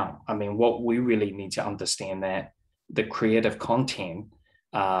missing out. I mean, what we really need to understand that the creative content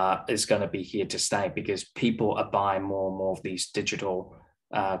is going to be here to stay because people are buying more and more of these digital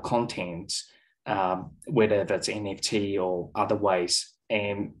contents, whether that's NFT or other ways.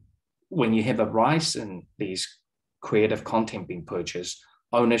 And when you have a rise in these creative content being purchased,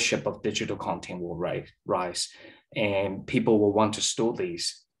 ownership of digital content will rise, and people will want to store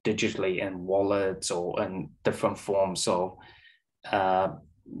these digitally in wallets or in different forms of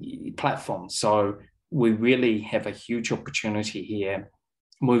platforms. So we really have a huge opportunity here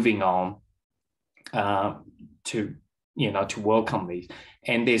moving on to welcome these.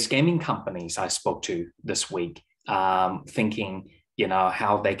 And there's gaming companies I spoke to this week thinking,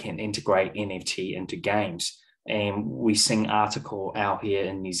 how they can integrate NFT into games. And we seen article out here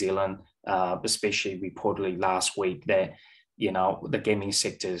in New Zealand, especially reportedly last week, that the gaming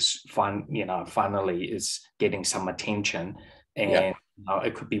sector's finally is getting some attention, and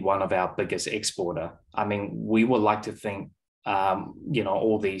it could be one of our biggest exporter. I mean, we would like to think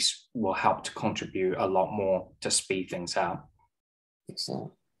all these will help to contribute a lot more to speed things up.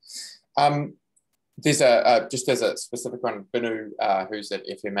 Excellent. There's just as a specific one, Binu, who's at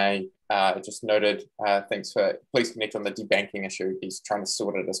FMA, just noted, please connect on the debanking issue. He's trying to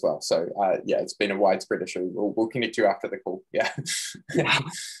sort it as well. So it's been a widespread issue. We'll connect you after the call. Yeah.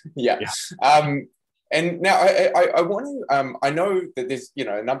 And now I want to, I know that there's,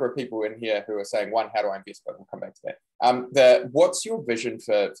 a number of people in here who are saying, one, how do I invest? But we'll come back to that. What's your vision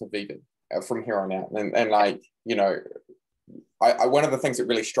for Veve from here on out? And one of the things that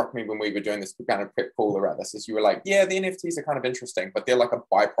really struck me when we were doing this kind of prep call around this is you were like, the NFTs are kind of interesting, but they're like a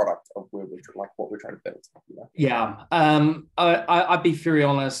byproduct of what we're trying to build. Yeah. I'd be very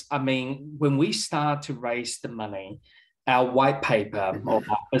honest. I mean, when we start to raise the money, our white paper or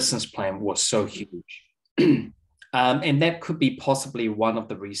our business plan was so huge. And that could be possibly one of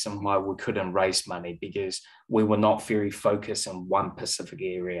the reasons why we couldn't raise money, because we were not very focused in one specific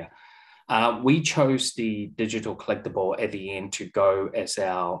area. We chose the digital collectible at the end to go as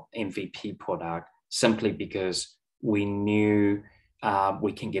our MVP product simply because we knew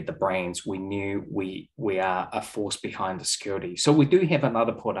we can get the brands. We knew we are a force behind the security. So we do have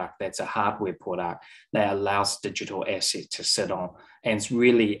another product that's a hardware product that allows digital assets to sit on. And it's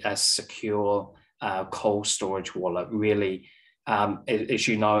really a secure cold storage wallet. Really, as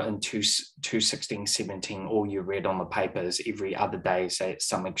you know, in 2016, 17, all you read on the papers every other day, say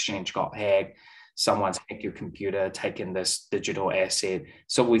some exchange got hacked, someone's hacked your computer, taken this digital asset.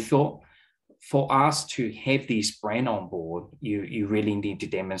 So we thought, for us to have these brand on board, you really need to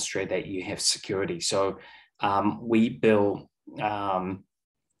demonstrate that you have security. So we build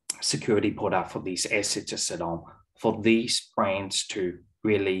security product for these assets to sit on, for these brands to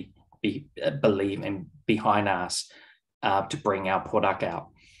really believe in behind us to bring our product out.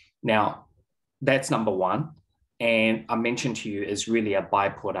 Now, that's number one. And I mentioned to you, is really a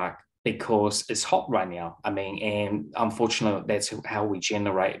byproduct because it's hot right now. I mean, and unfortunately, that's how we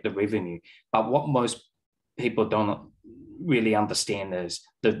generate the revenue. But what most people don't really understand is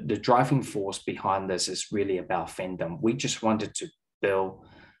the driving force behind this is really about fandom. We just wanted to build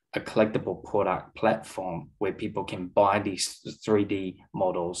a collectible product platform where people can buy these 3D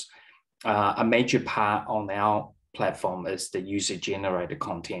models. A major part on our platform is the user-generated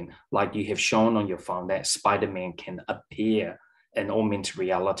content. Like you have shown on your phone that Spider-Man can appear in augmented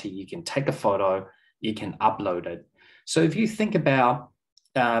reality. You can take a photo, you can upload it. So if you think about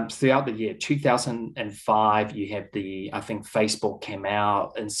throughout the year 2005, you have I think Facebook came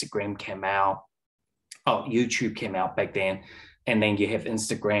out, Instagram came out, YouTube came out back then, and then you have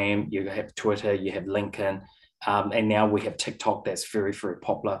Instagram, you have Twitter, you have LinkedIn, and now we have TikTok that's very, very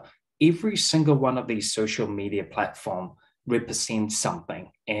popular. Every single one of these social media platforms represents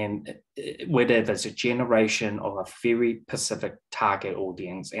something, and whether there's a generation of a very specific target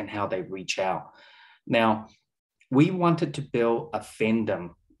audience and how they reach out. Now, we wanted to build a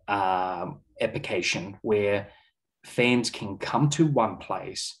fandom application where fans can come to one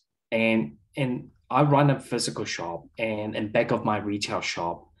place, and I run a physical shop, and in back of my retail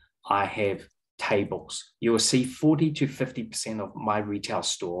shop, I have tables. You will see 40 to 50% of my retail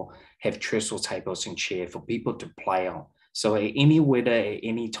store have trestle tables and chairs for people to play on. So at any weather, at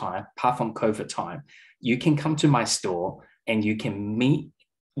any time, apart from COVID time, you can come to my store and you can meet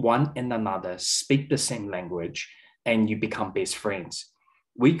one and another, speak the same language, and you become best friends.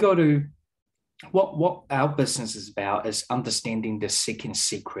 We go to, what our business is about is understanding the second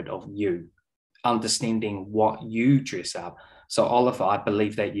secret of you, understanding what you dress up. So Oliver, I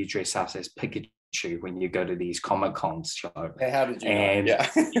believe that you dress up as Pikachu when you go to these Comic-Cons show. Yeah, how did you know?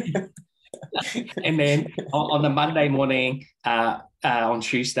 Yeah. And then on the Monday morning, on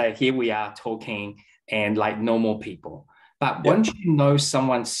Tuesday, here we are talking and like normal people. But once you know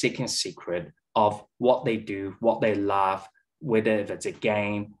someone's second secret of what they do, what they love, whether if it's a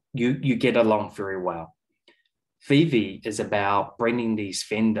game, you get along very well. Veve is about bringing these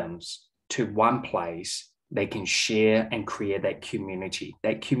fandoms to one place. They can share and create that community.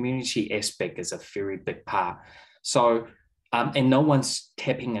 That community aspect is a very big part. So, and no one's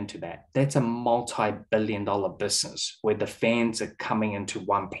tapping into that. That's a multi-billion-dollar business where the fans are coming into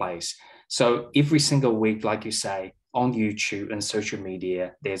one place. So every single week, like you say, on YouTube and social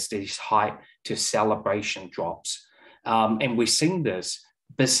media, there's this hype to celebration drops. And we're seeing this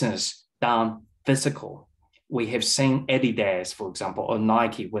business done physical. We have seen Adidas, for example, or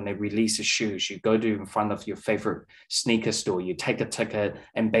Nike, when they release the shoes, you go to in front of your favorite sneaker store, you take a ticket,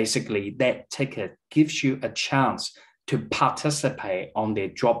 and basically that ticket gives you a chance to participate on their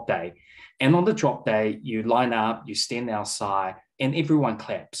drop day. And on the drop day, you line up, you stand outside, and everyone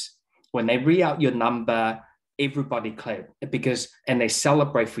claps. When they read out your number, everybody clap and they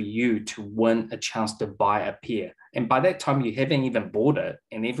celebrate for you to win a chance to buy a pair. And by that time, you haven't even bought it,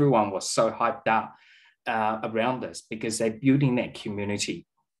 and everyone was so hyped up around this because they're building that community.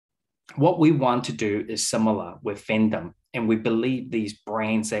 What we want to do is similar with fandom, and we believe these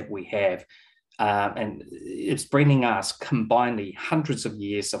brands that we have, and it's bringing us combinedly hundreds of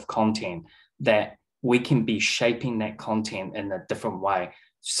years of content that we can be shaping that content in a different way.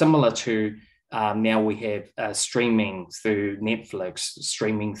 Similar to now we have streaming through Netflix,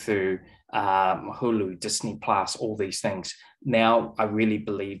 streaming through Hulu, Disney Plus, all these things. Now I really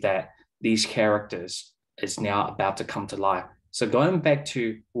believe that these characters is now about to come to life. So going back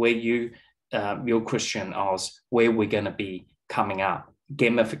to where your question was, where we're going to be coming up,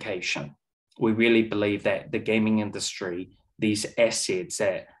 gamification. We really believe that the gaming industry, these assets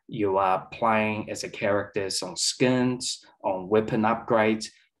that you are playing as a characters on skins, on weapon upgrades,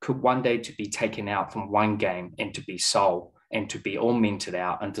 could one day to be taken out from one game and to be sold and to be augmented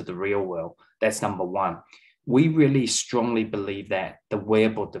out into the real world. That's number one. We really strongly believe that the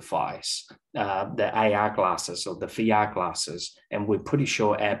wearable device, the AR glasses or the VR glasses, and we're pretty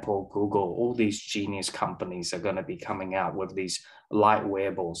sure Apple, Google, all these genius companies are going to be coming out with these light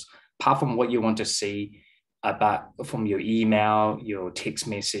wearables. Apart from what you want to see about from your email, your text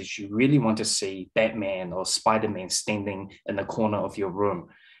message, you really want to see Batman or Spider-Man standing in the corner of your room.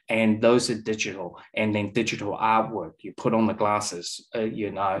 And those are digital, and then digital artwork. You put on the glasses,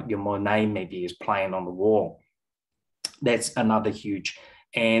 your Monet maybe is playing on the wall. That's another huge.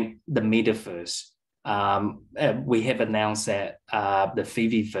 And the metaverse. We have announced that the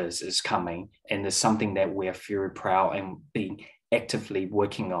Veveverse is coming, and it's something that we are very proud and being actively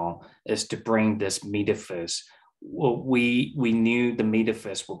working on, is to bring this metaverse. Well, we knew the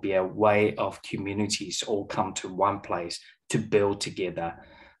metaverse would be a way of communities all come to one place to build together.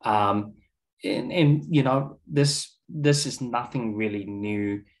 And you know, this is nothing really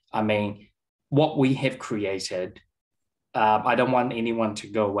new. I mean, what we have created, I don't want anyone to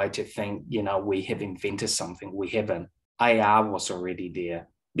go away to think, you know, we have invented something. We haven't. AR was already there.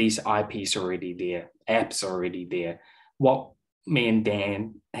 These IPs already there. Apps already there. What me and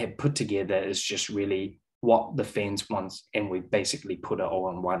Dan have put together is just really what the fans want, and we basically put it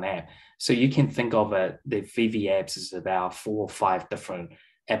all in one app. So you can think of it, the Veve apps is about 4 or 5 different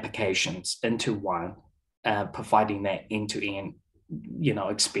applications into one, providing that end-to-end, you know,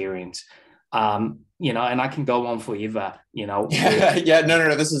 experience. You know, and I can go on forever, you know. Yeah,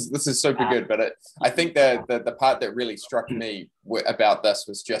 no, this is super good. But I think the part that really struck me about this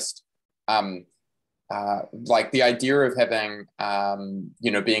was just like the idea of having,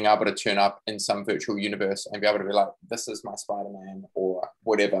 you know, being able to turn up in some virtual universe and be able to be like, this is my Spider-Man or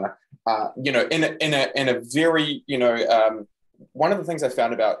whatever, you know, in a very, you know, one of the things I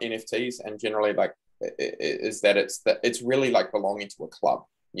found about NFTs and generally like is that it's really like belonging to a club,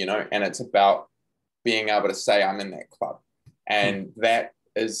 you know, and it's about being able to say I'm in that club, and that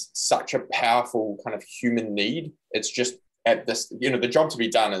is such a powerful kind of human need. It's just at this, you know, the job to be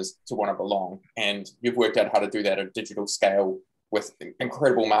done is to want to belong, and you've worked out how to do that at a digital scale with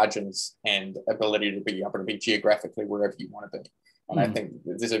incredible margins and ability to be able to be geographically wherever you want to be. And I think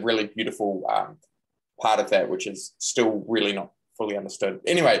there's a really beautiful part of that, which is still really not fully understood.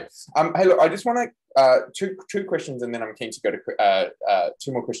 Anyway, hey, look, I just want to two questions, and then I'm keen to go to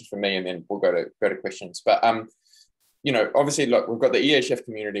 2 more questions from me, and then we'll go to questions. But you know, obviously, look, we've got the EHF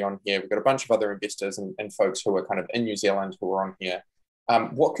community on here. We've got a bunch of other investors and folks who are kind of in New Zealand who are on here.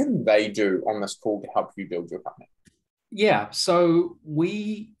 What can they do on this call to help you build your company? Yeah, so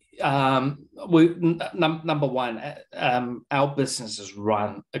we number one, our business is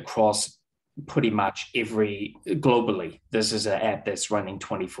run across pretty much globally. This is an app that's running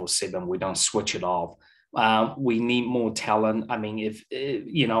 24/7. We don't switch it off. We need more talent. I mean, if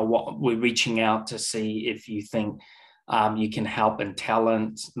you know what, we're reaching out to see if you think you can help in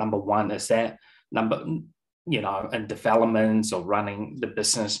talent. Number one is that you know, in developments or running the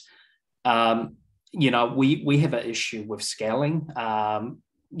business. You know, we have an issue with scaling.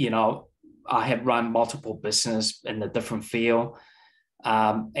 You know, I have run multiple business in a different field.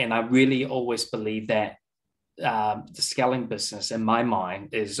 And I really always believe that the scaling business, in my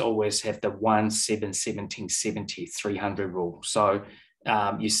mind, is always have the 1-7-17-70-300 rule. So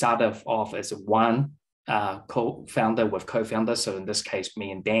you start off as a 1 co-founder with co-founder. So in this case, me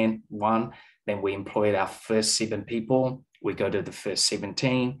and Dan, 1. Then we employed our first 7 people. We go to the first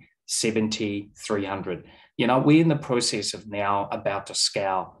 17, 70, 300. You know, we're in the process of now about to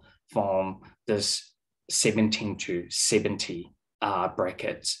scale from this 17 to 70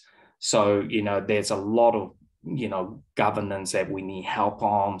 brackets. So, you know, there's a lot of, you know, governance that we need help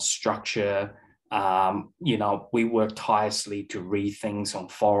on, structure. You know, we work tirelessly to read things on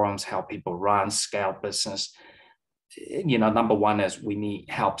forums, how people run, scale business. You know, number one is we need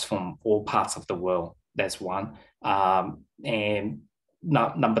help from all parts of the world. That's one. And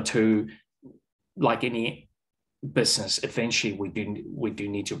number two, like any business, eventually we do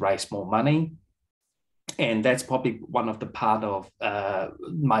need to raise more money. And that's probably one of the part of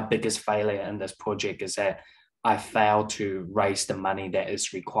my biggest failure in this project is that I failed to raise the money that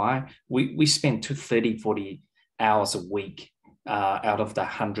is required. We spend 30, 40 hours a week out of the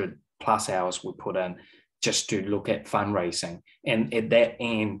 100 plus hours we put in just to look at fundraising. And at that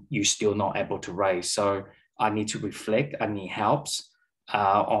end, you're still not able to raise. So I need to reflect, I need helps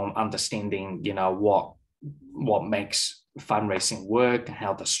on understanding, you know, what makes fundraising work,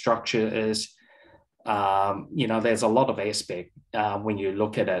 how the structure is. You know, there's a lot of aspect when you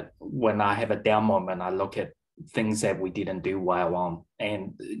look at it. When I have a down moment, I look at things that we didn't do well on,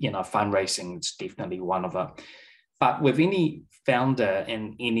 and you know, fundraising is definitely one of them. But with any founder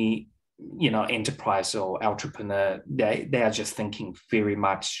and any enterprise or entrepreneur, they are just thinking very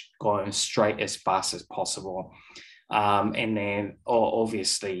much going straight as fast as possible. And then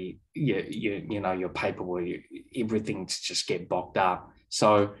obviously your paperwork, everything just get bogged up.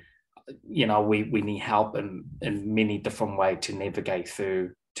 So we need help in many different ways to navigate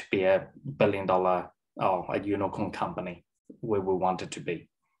through to be a $1 billion a unicorn company where we want it to be.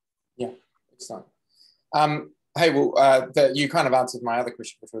 Yeah, excellent. Hey, well, you kind of answered my other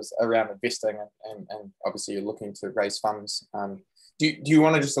question, which was around investing, and obviously you're looking to raise funds. Do you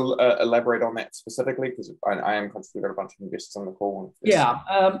want to just elaborate on that specifically? Because I am conscious we've got a bunch of investors on the call. Yeah,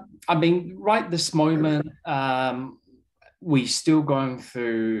 I mean, right this moment, we're still going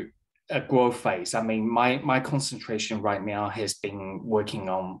through a growth phase. I mean, my concentration right now has been working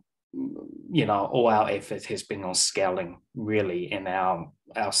on, all our effort has been on scaling really in our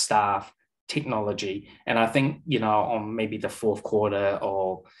staff, technology. And I think, on maybe the fourth quarter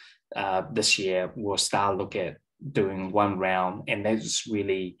or this year, we'll start look at doing one round, and that's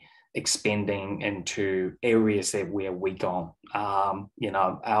really expanding into areas that we're weak on.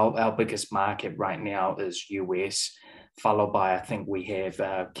 Our biggest market right now is US, followed by, I think we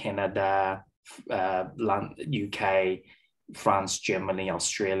have Canada, UK, France, Germany,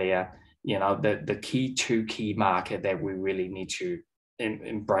 Australia. The two key market that we really need to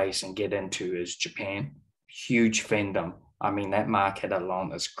embrace and get into is Japan. Huge fandom. I mean, that market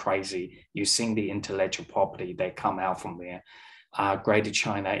alone is crazy. You've seen the intellectual property that come out from there. Greater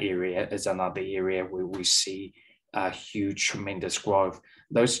China area is another area where we see huge, tremendous growth.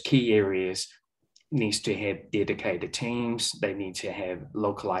 Those key areas needs to have dedicated teams. They need to have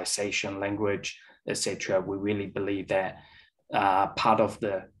localization, language, etc. We really believe that part of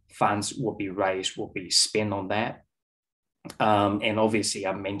the funds will be raised, will be spent on that. And obviously,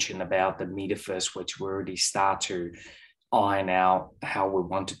 I mentioned about the metaverse, which we already start to iron out how we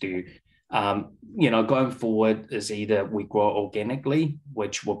want to do. Going forward is either we grow organically,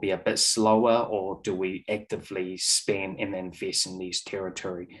 which will be a bit slower, or do we actively spend and invest in this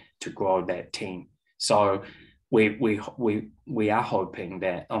territory to grow that team? So we are hoping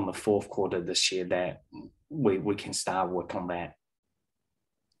that on the fourth quarter this year that we can start work on that.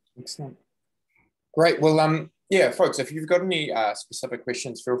 Excellent. Great. Well, yeah, folks, if you've got any specific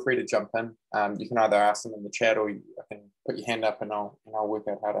questions, feel free to jump in. You can either ask them in the chat, or you can put your hand up, and I'll work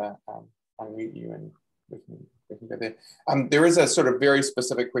out how to unmute you, and we can go there. There is a sort of very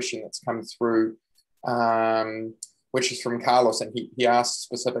specific question that's come through, which is from Carlos, and he asked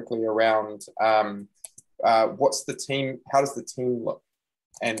specifically around what's the team? How does the team look?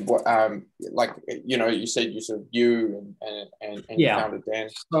 And what, you said you and yeah. you founded Dan.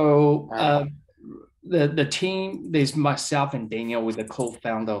 So the team, there's myself and Daniel, we're the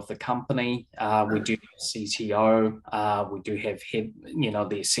co-founder of the company. We do have CTO. We do have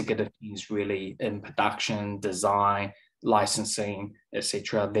the executive teams really in production, design, licensing,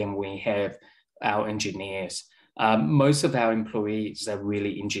 etc. Then we have our engineers. Most of our employees are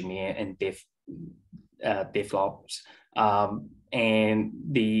really engineer and DevOps. And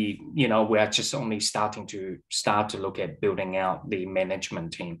we are just only starting to look at building out the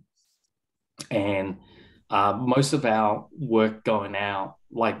management team. And most of our work going out,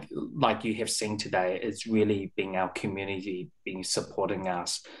 like you have seen today, is really being our community, being supporting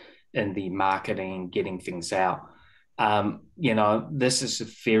us in the marketing, getting things out. This is a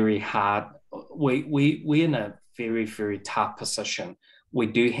very hard. We're in a very, very tough position. We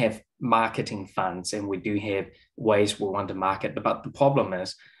do have marketing funds and we do have ways we want to market, but the problem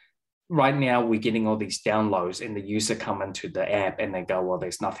is, right now we're getting all these downloads and the user come into the app and they go, well,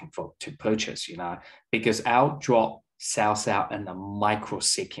 there's nothing to purchase, because our drop sells out in a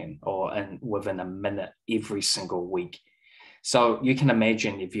microsecond or within a minute every single week. So you can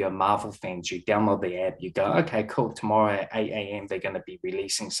imagine if you're a Marvel fan, you download the app, you go, okay, cool, tomorrow at 8 a.m. they're going to be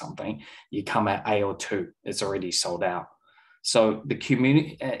releasing something. You come at 8 or 2, it's already sold out. So the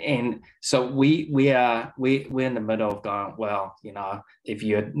community, and so we're in the middle of going, well, if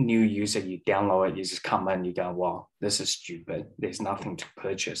you're a new user, you download it, you just come in, you go, well, this is stupid. There's nothing to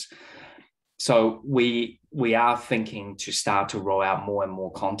purchase. So we are thinking to start to roll out more and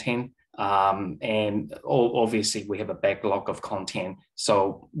more content. And obviously we have a backlog of content.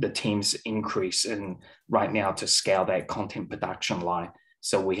 So the teams increase right now to scale that content production line.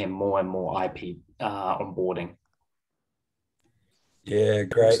 So we have more and more IP onboarding. Yeah,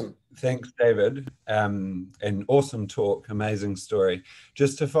 great. Awesome. Thanks, David. An awesome talk, amazing story.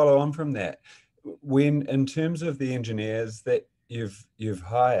 Just to follow on from that, in terms of the engineers that you've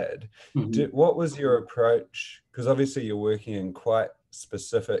hired, Mm-hmm. what was your approach? Because obviously you're working in quite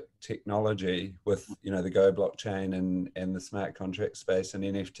specific technology with, the Go blockchain and the smart contract space and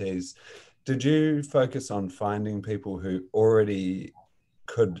NFTs, did you focus on finding people who already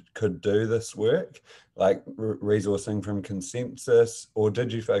could do this work, like resourcing from consensus, or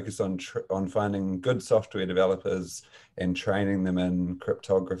did you focus on finding good software developers and training them in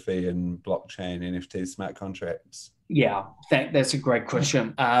cryptography and blockchain, NFTs, smart contracts? Yeah, that's a great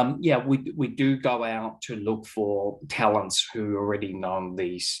question. Yeah, we do go out to look for talents who already know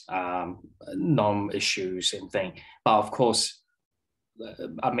these issues and things. But of course,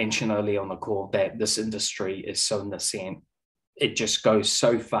 I mentioned earlier on the call that this industry is so nascent. It just goes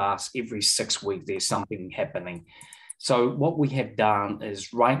so fast. Every 6 weeks, there's something happening. So what we have done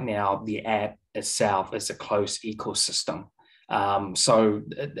is right now, the app itself is a closed ecosystem.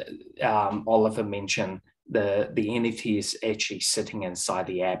 Oliver mentioned the NFT is actually sitting inside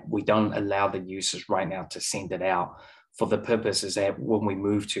the app. We don't allow the users right now to send it out for the purposes that when we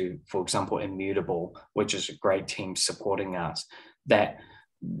move to, for example, Immutable, which is a great team supporting us, that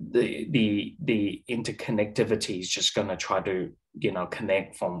the interconnectivity is just going to try to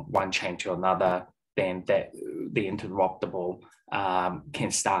connect from one chain to another. Then that the interoperable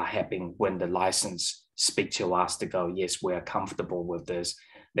can start happening when the license speak to us to go, yes, we're comfortable with this.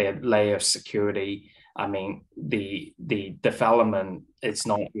 Their layer of security. I mean, the development is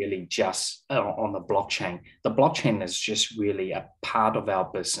not really just on the blockchain. The blockchain is just really a part of our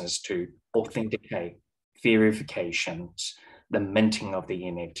business to authenticate verifications, the minting of the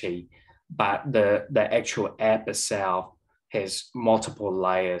NFT, but the actual app itself has multiple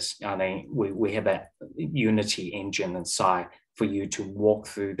layers. I mean, we have a Unity engine inside for you to walk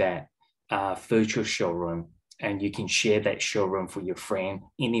through that virtual showroom, and you can share that showroom for your friend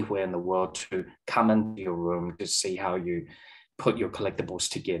anywhere in the world to come into your room to see how you put your collectibles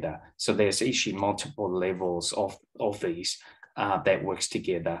together. So there's actually multiple levels of these that works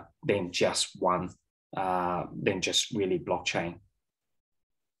together than just one. Than just really blockchain.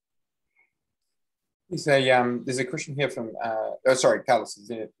 There's a question here from sorry, Carlos, is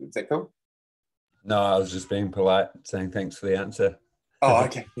that cool? No, I was just being polite, saying thanks for the answer. Oh,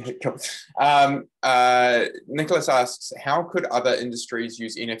 okay. Yeah, cool. Nicholas asks, how could other industries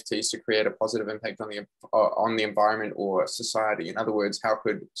use NFTs to create a positive impact on the environment or society? In other words, how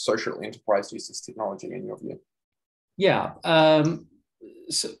could social enterprise use this technology in your view? Yeah.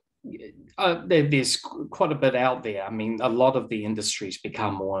 There's quite a bit out there. I mean, a lot of the industries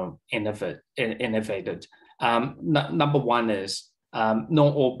become more innovated. Number one is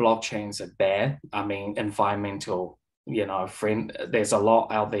not all blockchains are bad. I mean, environmental, there's a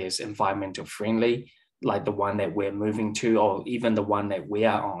lot out there is environmental friendly, like the one that we're moving to, or even the one that we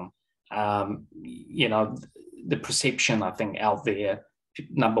are on. The perception, I think, out there,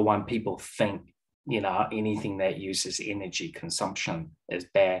 number one, people think anything that uses energy consumption is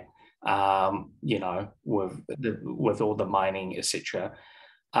bad, with all the mining, etc.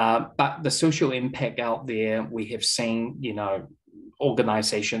 But the social impact out there, we have seen,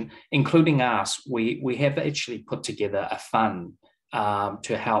 organization, including us, we have actually put together a fund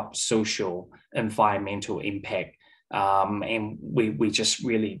to help social environmental impact. And we just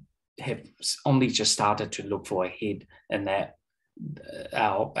really have only just started to look for a head in that,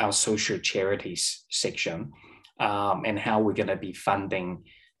 our social charities section, and how we're going to be funding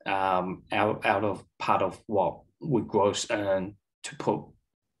out of part of what we gross earn to put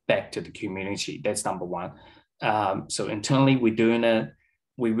back to the community. That's number one. So internally, we're doing it.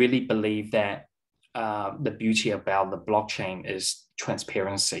 We really believe that the beauty about the blockchain is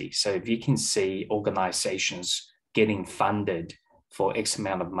transparency. So if you can see organizations getting funded for X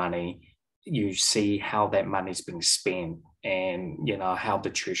amount of money, you see how that money is being spent and, how the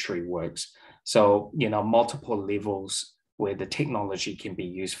treasury works. So, multiple levels where the technology can be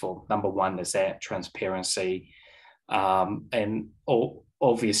useful. Number one is that transparency. And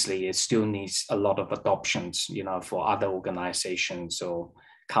obviously, it still needs a lot of adoptions, for other organizations or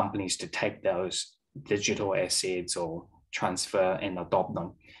companies to take those digital assets or transfer and adopt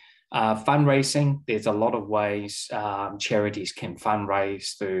them. Fundraising, there's a lot of ways charities can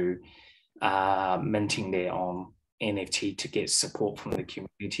fundraise through minting their own NFT to get support from the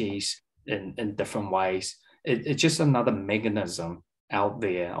communities in different ways. It's just another mechanism out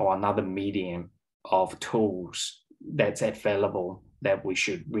there, or another medium of tools that's available that we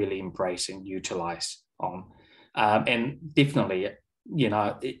should really embrace and utilize on. And definitely,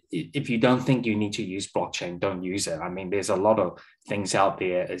 if you don't think you need to use blockchain, don't use it. I mean, there's a lot of things out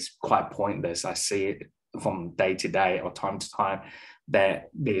there. It's quite pointless. I see it from day to day or time to time that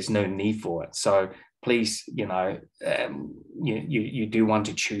there's no need for it. So please, you do want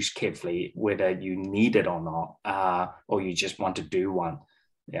to choose carefully whether you need it or not, or you just want to do one.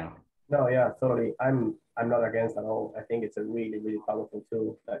 Yeah. No, yeah, totally. I'm not against at all. I think it's a really, really powerful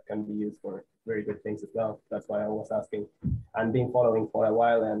tool that can be used for very good things as well. That's why I was asking. I've been following for a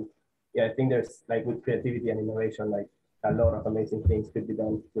while, and yeah, I think there's like with creativity and innovation, like a lot of amazing things could be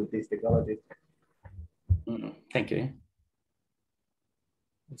done with this technology. Thank you.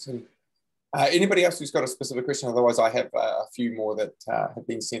 Awesome. Anybody else who's got a specific question? Otherwise, I have a few more that have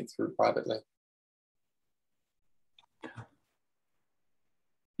been sent through privately.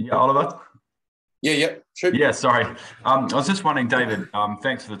 Yeah, Oliver? Yeah, sure. Yeah, sorry. I was just wondering, David,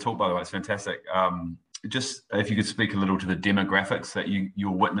 thanks for the talk, by the way, it's fantastic. Just if you could speak a little to the demographics that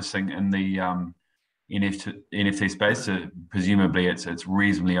you're witnessing in the NFT space. So presumably it's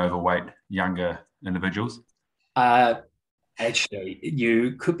reasonably overweight younger individuals. Actually,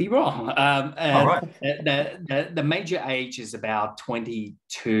 you could be wrong. Right. The major age is about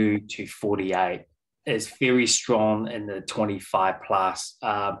 22 to 48. It's very strong in the 25 plus.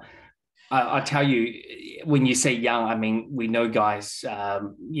 I tell you, when you say young, I mean, we know guys,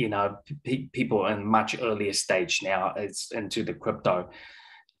 people in much earlier stage now is into the crypto.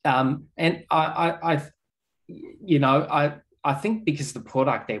 And I think because the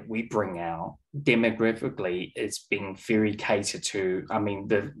product that we bring out demographically, it's been very catered to. I mean,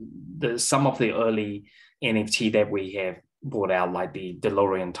 the some of the early NFT that we have brought out, like the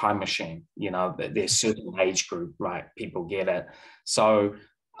DeLorean time machine, there's certain age group, right? People get it. So,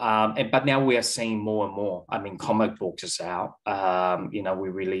 but now we are seeing more and more. I mean, comic books is out. We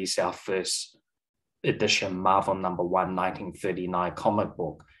released our first edition Marvel #1 1939 comic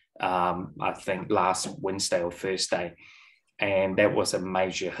book, I think last Wednesday or Thursday. And that was a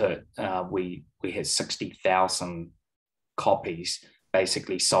major hit. We had 60,000 copies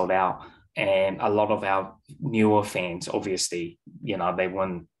basically sold out. And a lot of our newer fans, obviously, they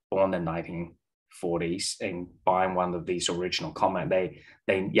weren't born in the 1940s and buying one of these original comics.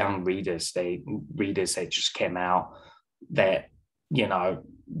 They young readers, readers that just came out that,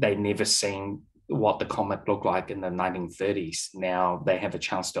 they never seen what the comic looked like in the 1930s. Now they have a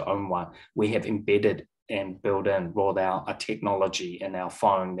chance to own one. We have embedded and rolled out a technology in our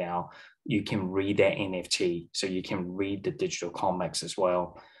phone now. You can read that NFT, so you can read the digital comics as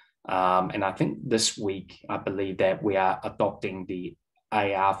well. And I think this week, I believe that we are adopting the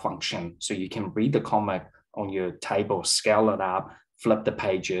AR function, so you can read the comic on your table, scale it up, flip the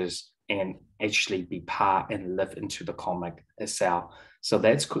pages, and actually be part and live into the comic itself. So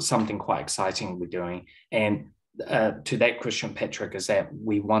that's something quite exciting we're doing. And to that question, Patrick, is that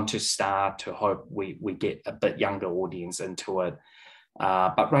we want to start to hope we get a bit younger audience into it.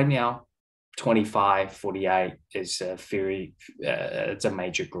 But right now, 25, 48 is it's a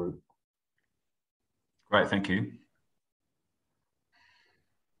major group. Great, thank you.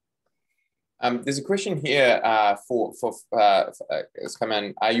 There's a question here it's come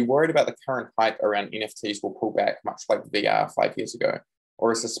in. Are you worried about the current hype around NFTs will pull back much like VR 5 years ago?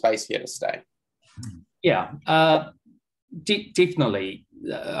 Or is the space here to stay? Yeah, definitely.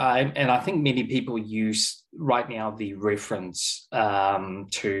 And I think many people use right now the reference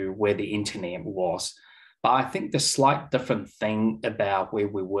to where the internet was. But I think the slight different thing about where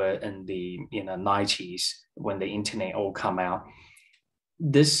we were in the 90s when the internet all come out,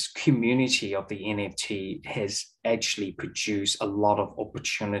 this community of the NFT has actually produced a lot of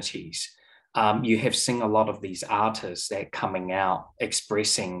opportunities. You have seen a lot of these artists that coming out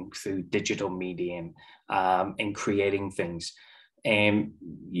expressing through digital medium and creating things. And,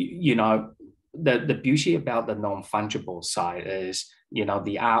 the beauty about the non-fungible side is,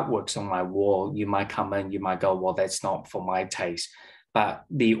 the artworks on my wall, you might come in, you might go, well, that's not for my taste. But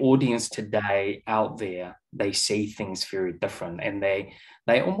the audience today out there, they see things very different, and they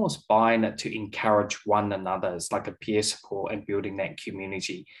almost buying it to encourage one another. It's like a peer support and building that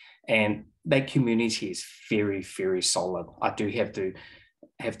community. And that community is very, very solid. I do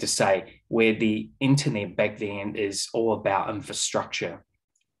have to say, where the internet back then is all about infrastructure.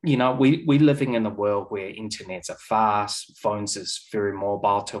 We living in a world where internets are fast, phones is very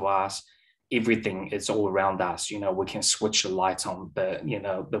mobile to us. Everything is all around us. We can switch the lights on,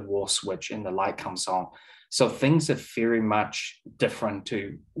 the wall switch, and the light comes on. So things are very much different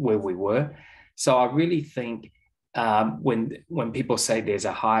to where we were. So I really think when people say there's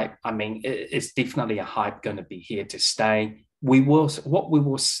a hype, I mean, it's definitely a hype going to be here to stay. What we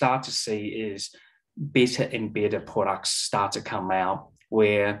will start to see is better and better products start to come out,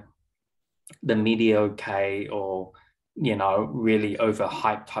 where the mediocre or really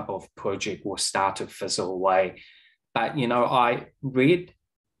overhyped type of project will start to fizzle away. But I read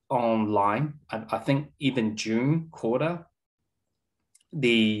online. I think even June quarter,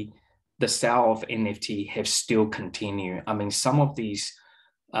 the sale of NFT have still continued. I mean, some of these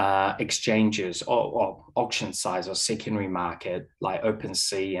exchanges or auction sites or secondary market like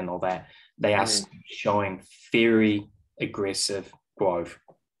OpenSea and all that, they are showing very aggressive growth.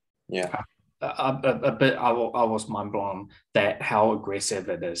 Yeah. A bit, I was mind blown that how aggressive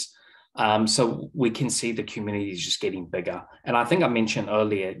it is. So we can see the community is just getting bigger. And I think I mentioned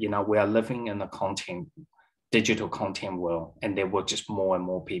earlier, you know, we are living in a digital content world, and there were just more and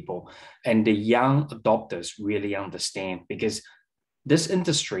more people. And the young adopters really understand, because this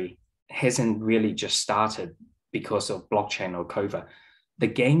industry hasn't really just started because of blockchain or COVID. The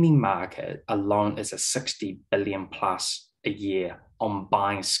gaming market alone is a 60 billion plus a year on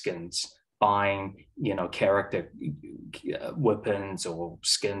buying skins, buying, you know, character weapons or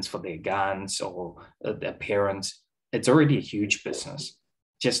skins for their guns or their parents. It's already a huge business.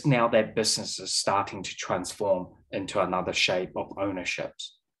 Just now that business is starting to transform into another shape of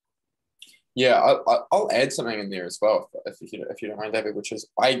ownerships. Yeah, I'll add something in there as well, if you don't mind, David, which is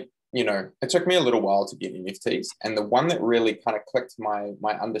it took me a little while to get NFTs, and the one that really kind of clicked my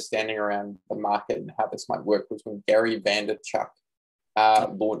understanding around the market and how this might work was when Gary Vaynerchuk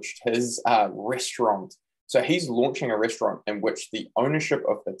launched his restaurant. So he's launching a restaurant in which the ownership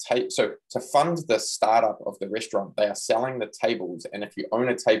of the table, so to fund the startup of the restaurant, they are selling the tables, and if you own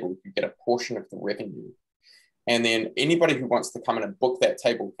a table, you get a portion of the revenue. And then anybody who wants to come in and book that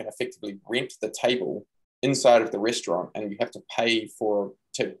table can effectively rent the table inside of the restaurant, and you have to pay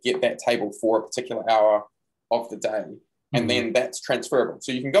to get that table for a particular hour of the day. And then that's transferable.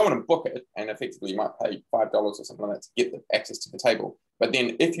 So you can go in and book it, and effectively you might pay $5 or something like that to get the access to the table. But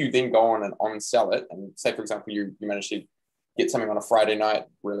then if you then go on and on-sell it, and say, for example, you manage to get something on a Friday night,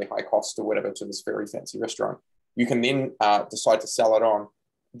 really high cost or whatever, to this very fancy restaurant, you can then decide to sell it on.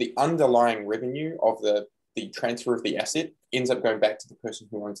 The underlying revenue of the transfer of the asset ends up going back to the person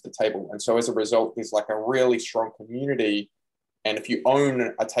who owns the table. And so as a result, there's like a really strong community. And if you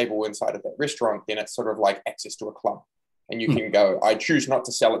own a table inside of that restaurant, then it's sort of like access to a club. And you can go, I choose not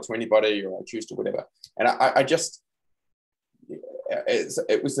to sell it to anybody, or I choose to whatever. And I just,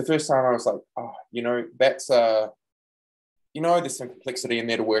 it was the first time I was like, oh, that's, there's some complexity in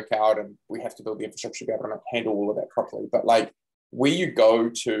there to work out, and we have to build the infrastructure to be able to handle all of that properly. But like, where you go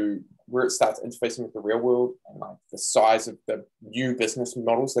to where it starts interfacing with the real world, and like the size of the new business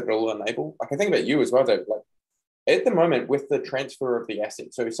models that it'll enable. Like, I think about you as well, David. Like, at the moment, with the transfer of the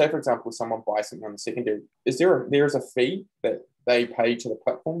asset, so say, for example, someone buys something on the secondary, there's a fee that they pay to the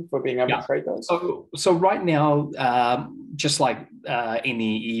platform for being able to trade those? So right now, just like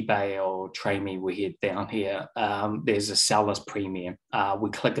any eBay or Trade Me we hit down here, there's a seller's premium.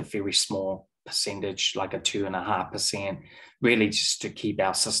 We click a very small percentage, like a 2.5%, really just to keep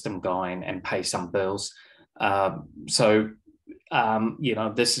our system going and pay some bills.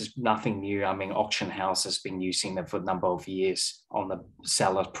 This is nothing new. I mean, Auction House has been using them for a number of years on the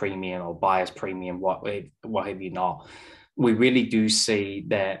seller's premium or buyer's premium, what have you not. We really do see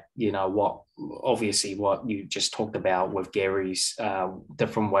that, what you just talked about with Gary's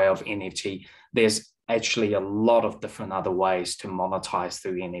different way of NFT, there's actually a lot of different other ways to monetize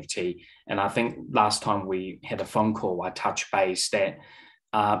through NFT. And I think last time we had a phone call, I touched base that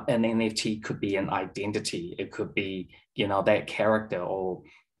an NFT could be an identity. It could be, that character or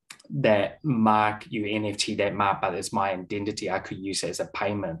that mark, your NFT, that mark, but it's my identity. I could use it as a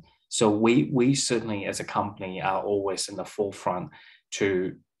payment. So we certainly as a company are always in the forefront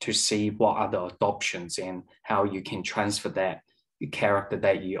to see what are the adoptions and how you can transfer that character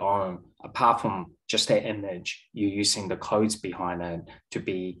that you own. Apart from just that image, you're using the codes behind it to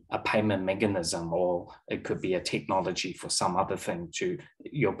be a payment mechanism, or it could be a technology for some other thing, to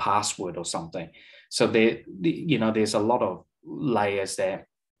your password or something. So there's a lot of layers that,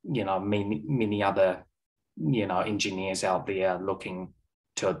 many other, engineers out there looking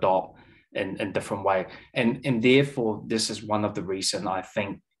to adopt in different way. And therefore, this is one of the reasons I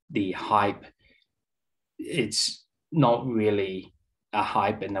think the hype, it's not really a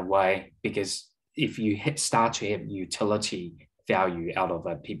hype in a way, because if you start to have utility value out of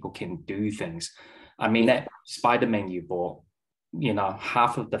it, people can do things. I mean, that Spider-Man you bought,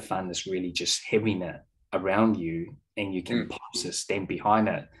 half of the fun is really just having it around you, and you can post it, stand behind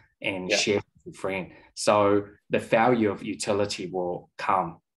it, and share it with a friend. So the value of utility will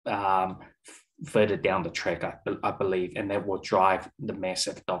come further down the track, I believe, and that will drive the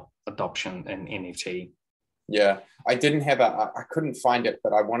massive adoption in NFT. Yeah, I couldn't find it,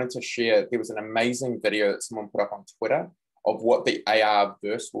 but I wanted to share. There was an amazing video that someone put up on Twitter of what the AR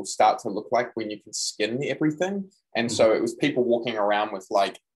verse will start to look like when you can skin everything. And so it was people walking around with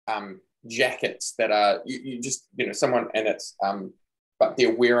like jackets that are you just someone, and it's but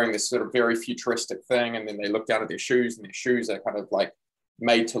they're wearing this sort of very futuristic thing, and then they look down at their shoes, and their shoes are kind of like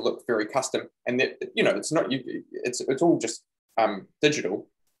made to look very custom, and that it's not it's all just digital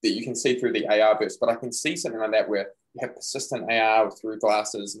that you can see through the AR burst. But I can see something like that where you have persistent AR through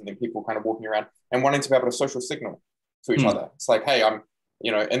glasses, and then people kind of walking around and wanting to be able to social signal to each other. It's like, hey, I'm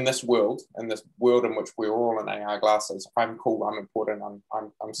in this world in which we're all in AR glasses, I'm cool, I'm important,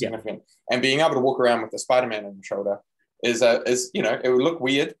 I'm significant. And being able to walk around with the Spider-Man on your shoulder is it would look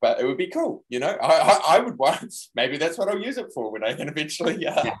weird, but it would be cool. I would want, maybe that's what I'll use it for when I can eventually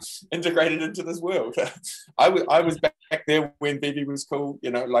integrate it into this world. I was back there when Veve was cool,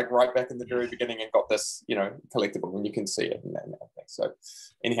 like right back in the very beginning, and got this, collectible, and you can see it and that thing. So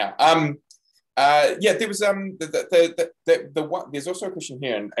anyhow, there was the one. There's also a question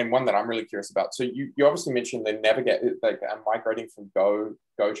here, and one that I'm really curious about. So you obviously mentioned they navigate migrating from Go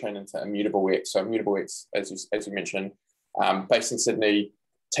chain into Immutable X. So Immutable X, as you mentioned, based in Sydney,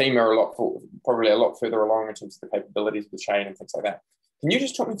 team are probably a lot further along in terms of the capabilities of the chain and things like that. Can you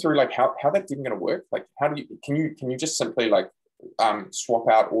just talk me through like how that's even going to work? Like can you just simply like swap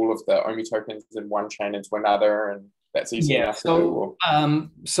out all of the OMI tokens in one chain into another, and that's easy enough to do?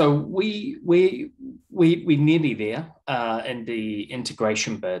 So we're nearly there in the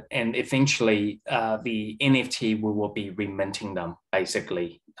integration bit, and eventually the NFT we will be reminting them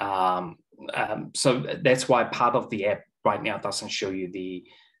basically. So that's why part of the app right now doesn't show you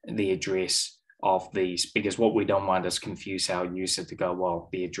the address of these, because what we don't want is confuse our user to go, well,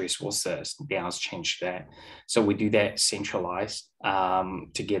 the address was this, now it's changed that. So we do that centralized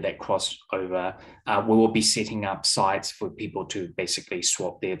to get that crossover. We will be setting up sites for people to basically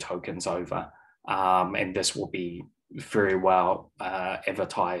swap their tokens over, and this will be very well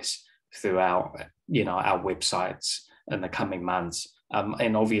advertised throughout our websites in the coming months.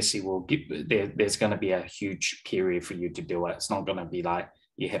 And obviously there's going to be a huge period for you to do it. It's not going to be like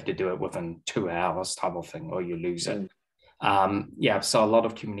you have to do it within 2 hours type of thing, or you lose it. So a lot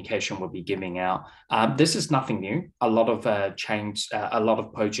of communication will be giving out. This is nothing new. A lot of a lot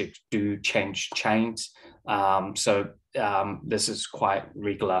of projects do change chains. So this is quite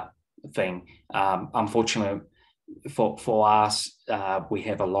regular thing. Unfortunately for us, we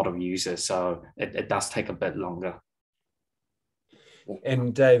have a lot of users, so it does take a bit longer.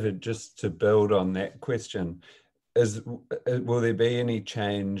 And David, just to build on that question, will there be any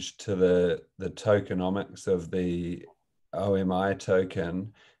change to the tokenomics of the OMI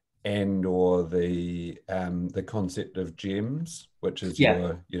token and or the concept of gems, which is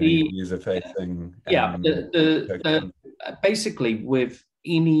your user facing basically with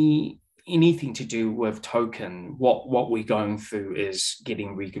anything to do with token, what we're going through is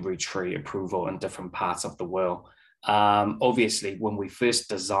getting regulatory approval in different parts of the world. Obviously when we first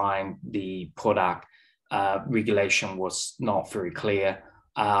designed the product, regulation was not very clear.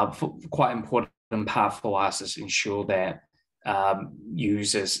 Quite important part for us is ensure that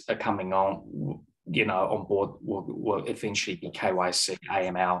users are coming on board will eventually be KYC,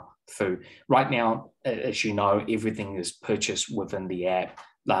 AML through. Right now, as you know, everything is purchased within the app,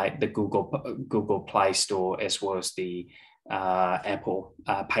 like the Google Play Store, as well as the Apple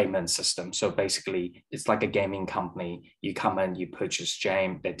payment system. So basically it's like a gaming company. You come in, you purchase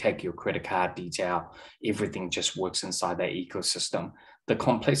game, they take your credit card detail, everything just works inside that ecosystem. The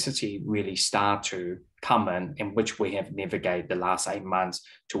complexity really start to come in which we have navigated the last 8 months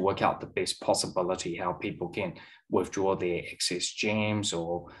to work out the best possibility how people can withdraw their excess gems,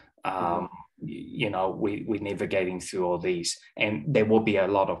 or we're navigating through all these, and there will be a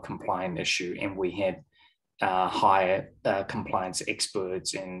lot of compliance issue, and we have hire compliance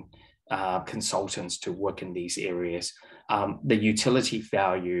experts and consultants to work in these areas. The utility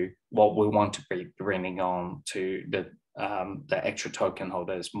value, what we want to be bringing on to the actual token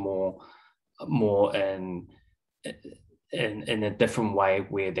holders more in a different way,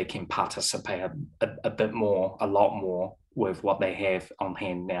 where they can participate a lot more with what they have on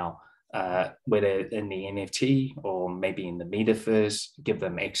hand now, whether in the NFT or maybe in the metaverse, give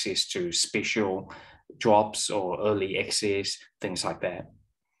them access to special drops or early access, things like that.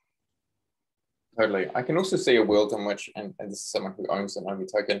 Totally. I can also see a world in which, and this is someone who owns an OMI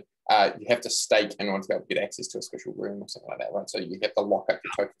token, you have to stake in order to be able to get access to a special room or something like that, right? So you have to lock up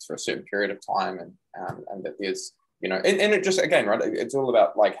your tokens for a certain period of time, and that there's, and it just, again, right, it's all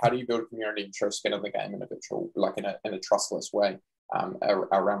about like, how do you build a community and show skin in the game in a virtual, like in a trustless way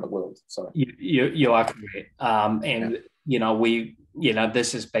around the world. So you are correct.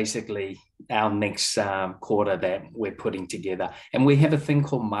 This is basically our next quarter that we're putting together, and we have a thing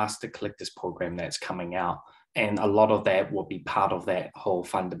called Master Collectors Program that's coming out And a lot of that will be part of that whole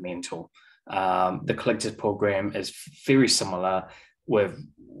fundamental. The collectors program is very similar with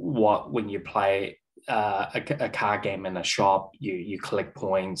when you play a card game in a shop, you collect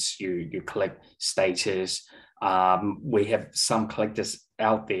points, you collect status. We have some collectors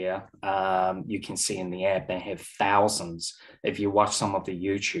out there, you can see in the app, they have thousands. If you watch some of the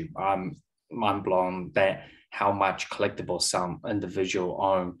YouTube, I'm mind blown that how much collectibles some individual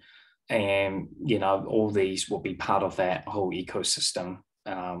own. And, all these will be part of that whole ecosystem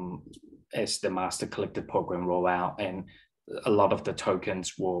as the Master Collector program roll out. And a lot of the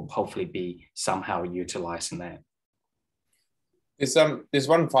tokens will hopefully be somehow utilized in that. There's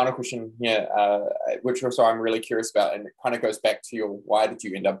one final question here, which also I'm really curious about, and it kind of goes back to your why did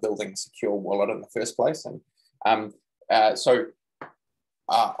you end up building a secure wallet in the first place? And so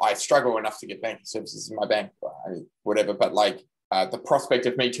I struggle enough to get banking services in my bank, whatever, but like the prospect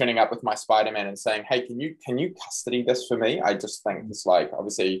of me turning up with my Spider-Man and saying, hey, can you custody this for me? I just think it's like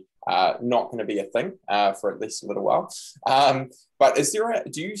obviously not going to be a thing for at least a little while. But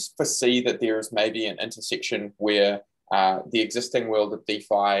do you foresee that there is maybe an intersection where the existing world of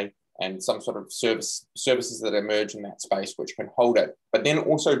DeFi and some sort of services that emerge in that space which can hold it, but then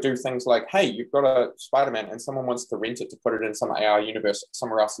also do things like, hey, you've got a Spider-Man and someone wants to rent it to put it in some AR universe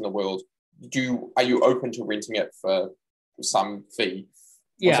somewhere else in the world. Are you open to renting it for some fee?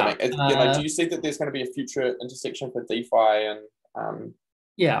 Yeah. Do you see that there's going to be a future intersection for DeFi and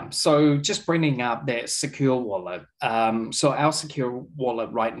Yeah, so just bringing up that secure wallet. So our secure wallet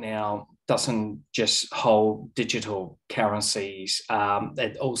right now doesn't just hold digital currencies.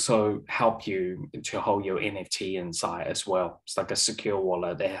 It also help you to hold your NFT inside as well. It's like a secure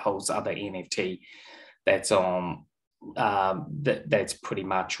wallet that holds other NFT that's on. That's pretty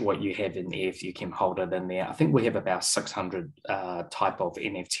much what you have in there. If you can hold it in there, I think we have about 600 type of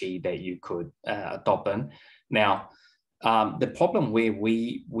NFT that you could adopt in. Now, the problem where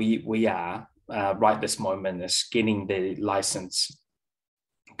we are right this moment is getting the license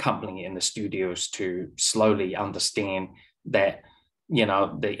company in the studios to slowly understand that,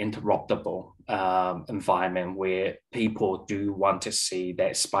 the interoperable environment where people do want to see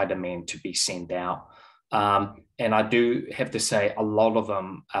that Spider-Man to be sent out. And I do have to say a lot of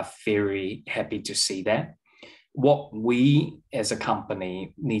them are very happy to see that. What we as a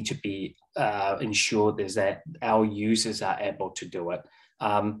company need to be ensured is that our users are able to do it.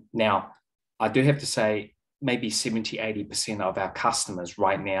 Now, I do have to say maybe 70-80% of our customers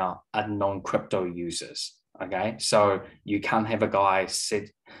right now are non-crypto users. Okay, so you can't have a guy send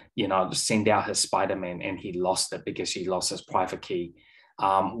out his Spider-Man and he lost it because he lost his private key.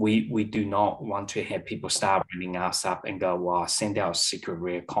 We do not want to have people start ringing us up and go, well, I send out a secret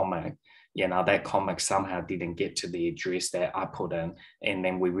rare comic. That comic somehow didn't get to the address that I put in. And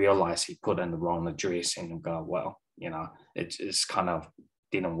then we realize he put in the wrong address and go, well, it's kind of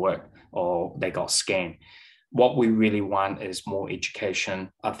didn't work, or they got scammed. What we really want is more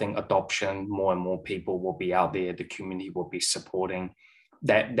education. I think adoption, more and more people will be out there. The community will be supporting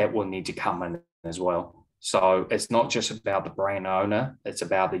that will need to come in as well. So it's not just about the brand owner, it's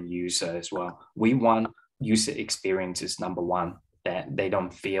about the user as well. We want user experience is number one, that they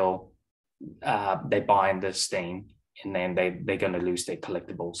don't feel they're buying this thing and then they're going to lose their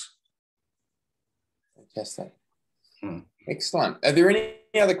collectibles. Fantastic. Excellent. Are there any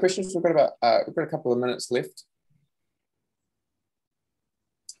other questions? We've got a couple of minutes left.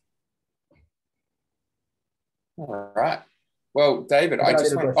 All right. Well, David,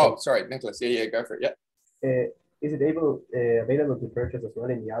 sorry, Nicholas. Yeah, go for it. Yeah. Is it available to purchase as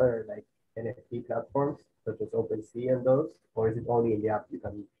well in the other like NFT platforms such as OpenSea and those, or is it only in the app you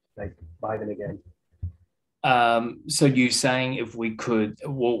can like buy them again? So you're saying if we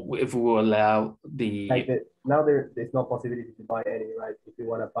will allow now there's no possibility to buy any, right? If you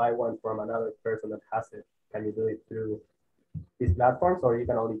want to buy one from another person that has it, can you do it through these platforms, or you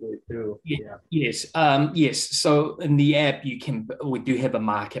can only do it through? Yeah. Yes. So in the app, we do have a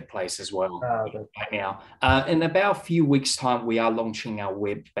marketplace as well right now. In about a few weeks' time, we are launching our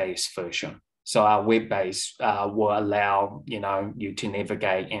web-based version. So our web-based will allow you to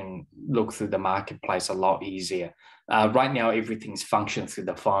navigate and look through the marketplace a lot easier. Right now, everything's functioned through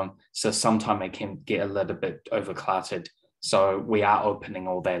the phone, so sometimes it can get a little bit overcluttered. So we are opening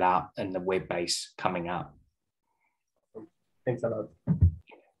all that up in the web-based coming up. Thanks a lot.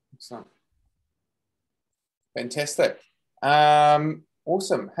 Excellent. Fantastic.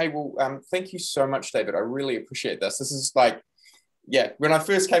 Awesome. Hey, well, thank you so much, David. I really appreciate this. This is like, when I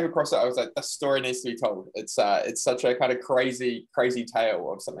first came across it, I was like, this story needs to be told. It's such a kind of crazy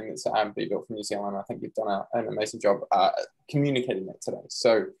tale of something that's being built from New Zealand. I think you've done an amazing job communicating that today.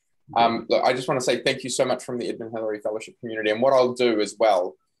 So Look, I just want to say thank you so much from the Edmund Hillary Fellowship community. And what I'll do as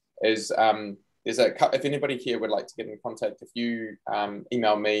well is if anybody here would like to get in contact, if you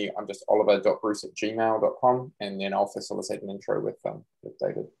email me, I'm just oliver.bruce@gmail.com, and then I'll facilitate an intro with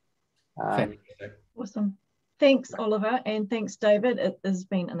David. Awesome. Thanks, Oliver, and thanks, David. It has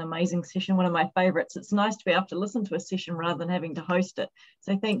been an amazing session, one of my favourites. It's nice to be able to listen to a session rather than having to host it.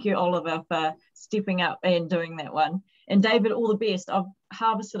 So thank you, Oliver, for stepping up and doing that one. And David, all the best. I've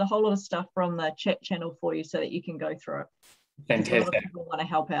harvested a whole lot of stuff from the chat channel for you so that you can go through it. Fantastic. A lot of people want to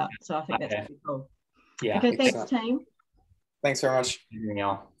help out, so I think that's pretty cool. Yeah. Okay, thanks, Excellent. team. Thanks very much.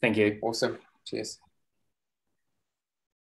 Thank you. Awesome. Cheers.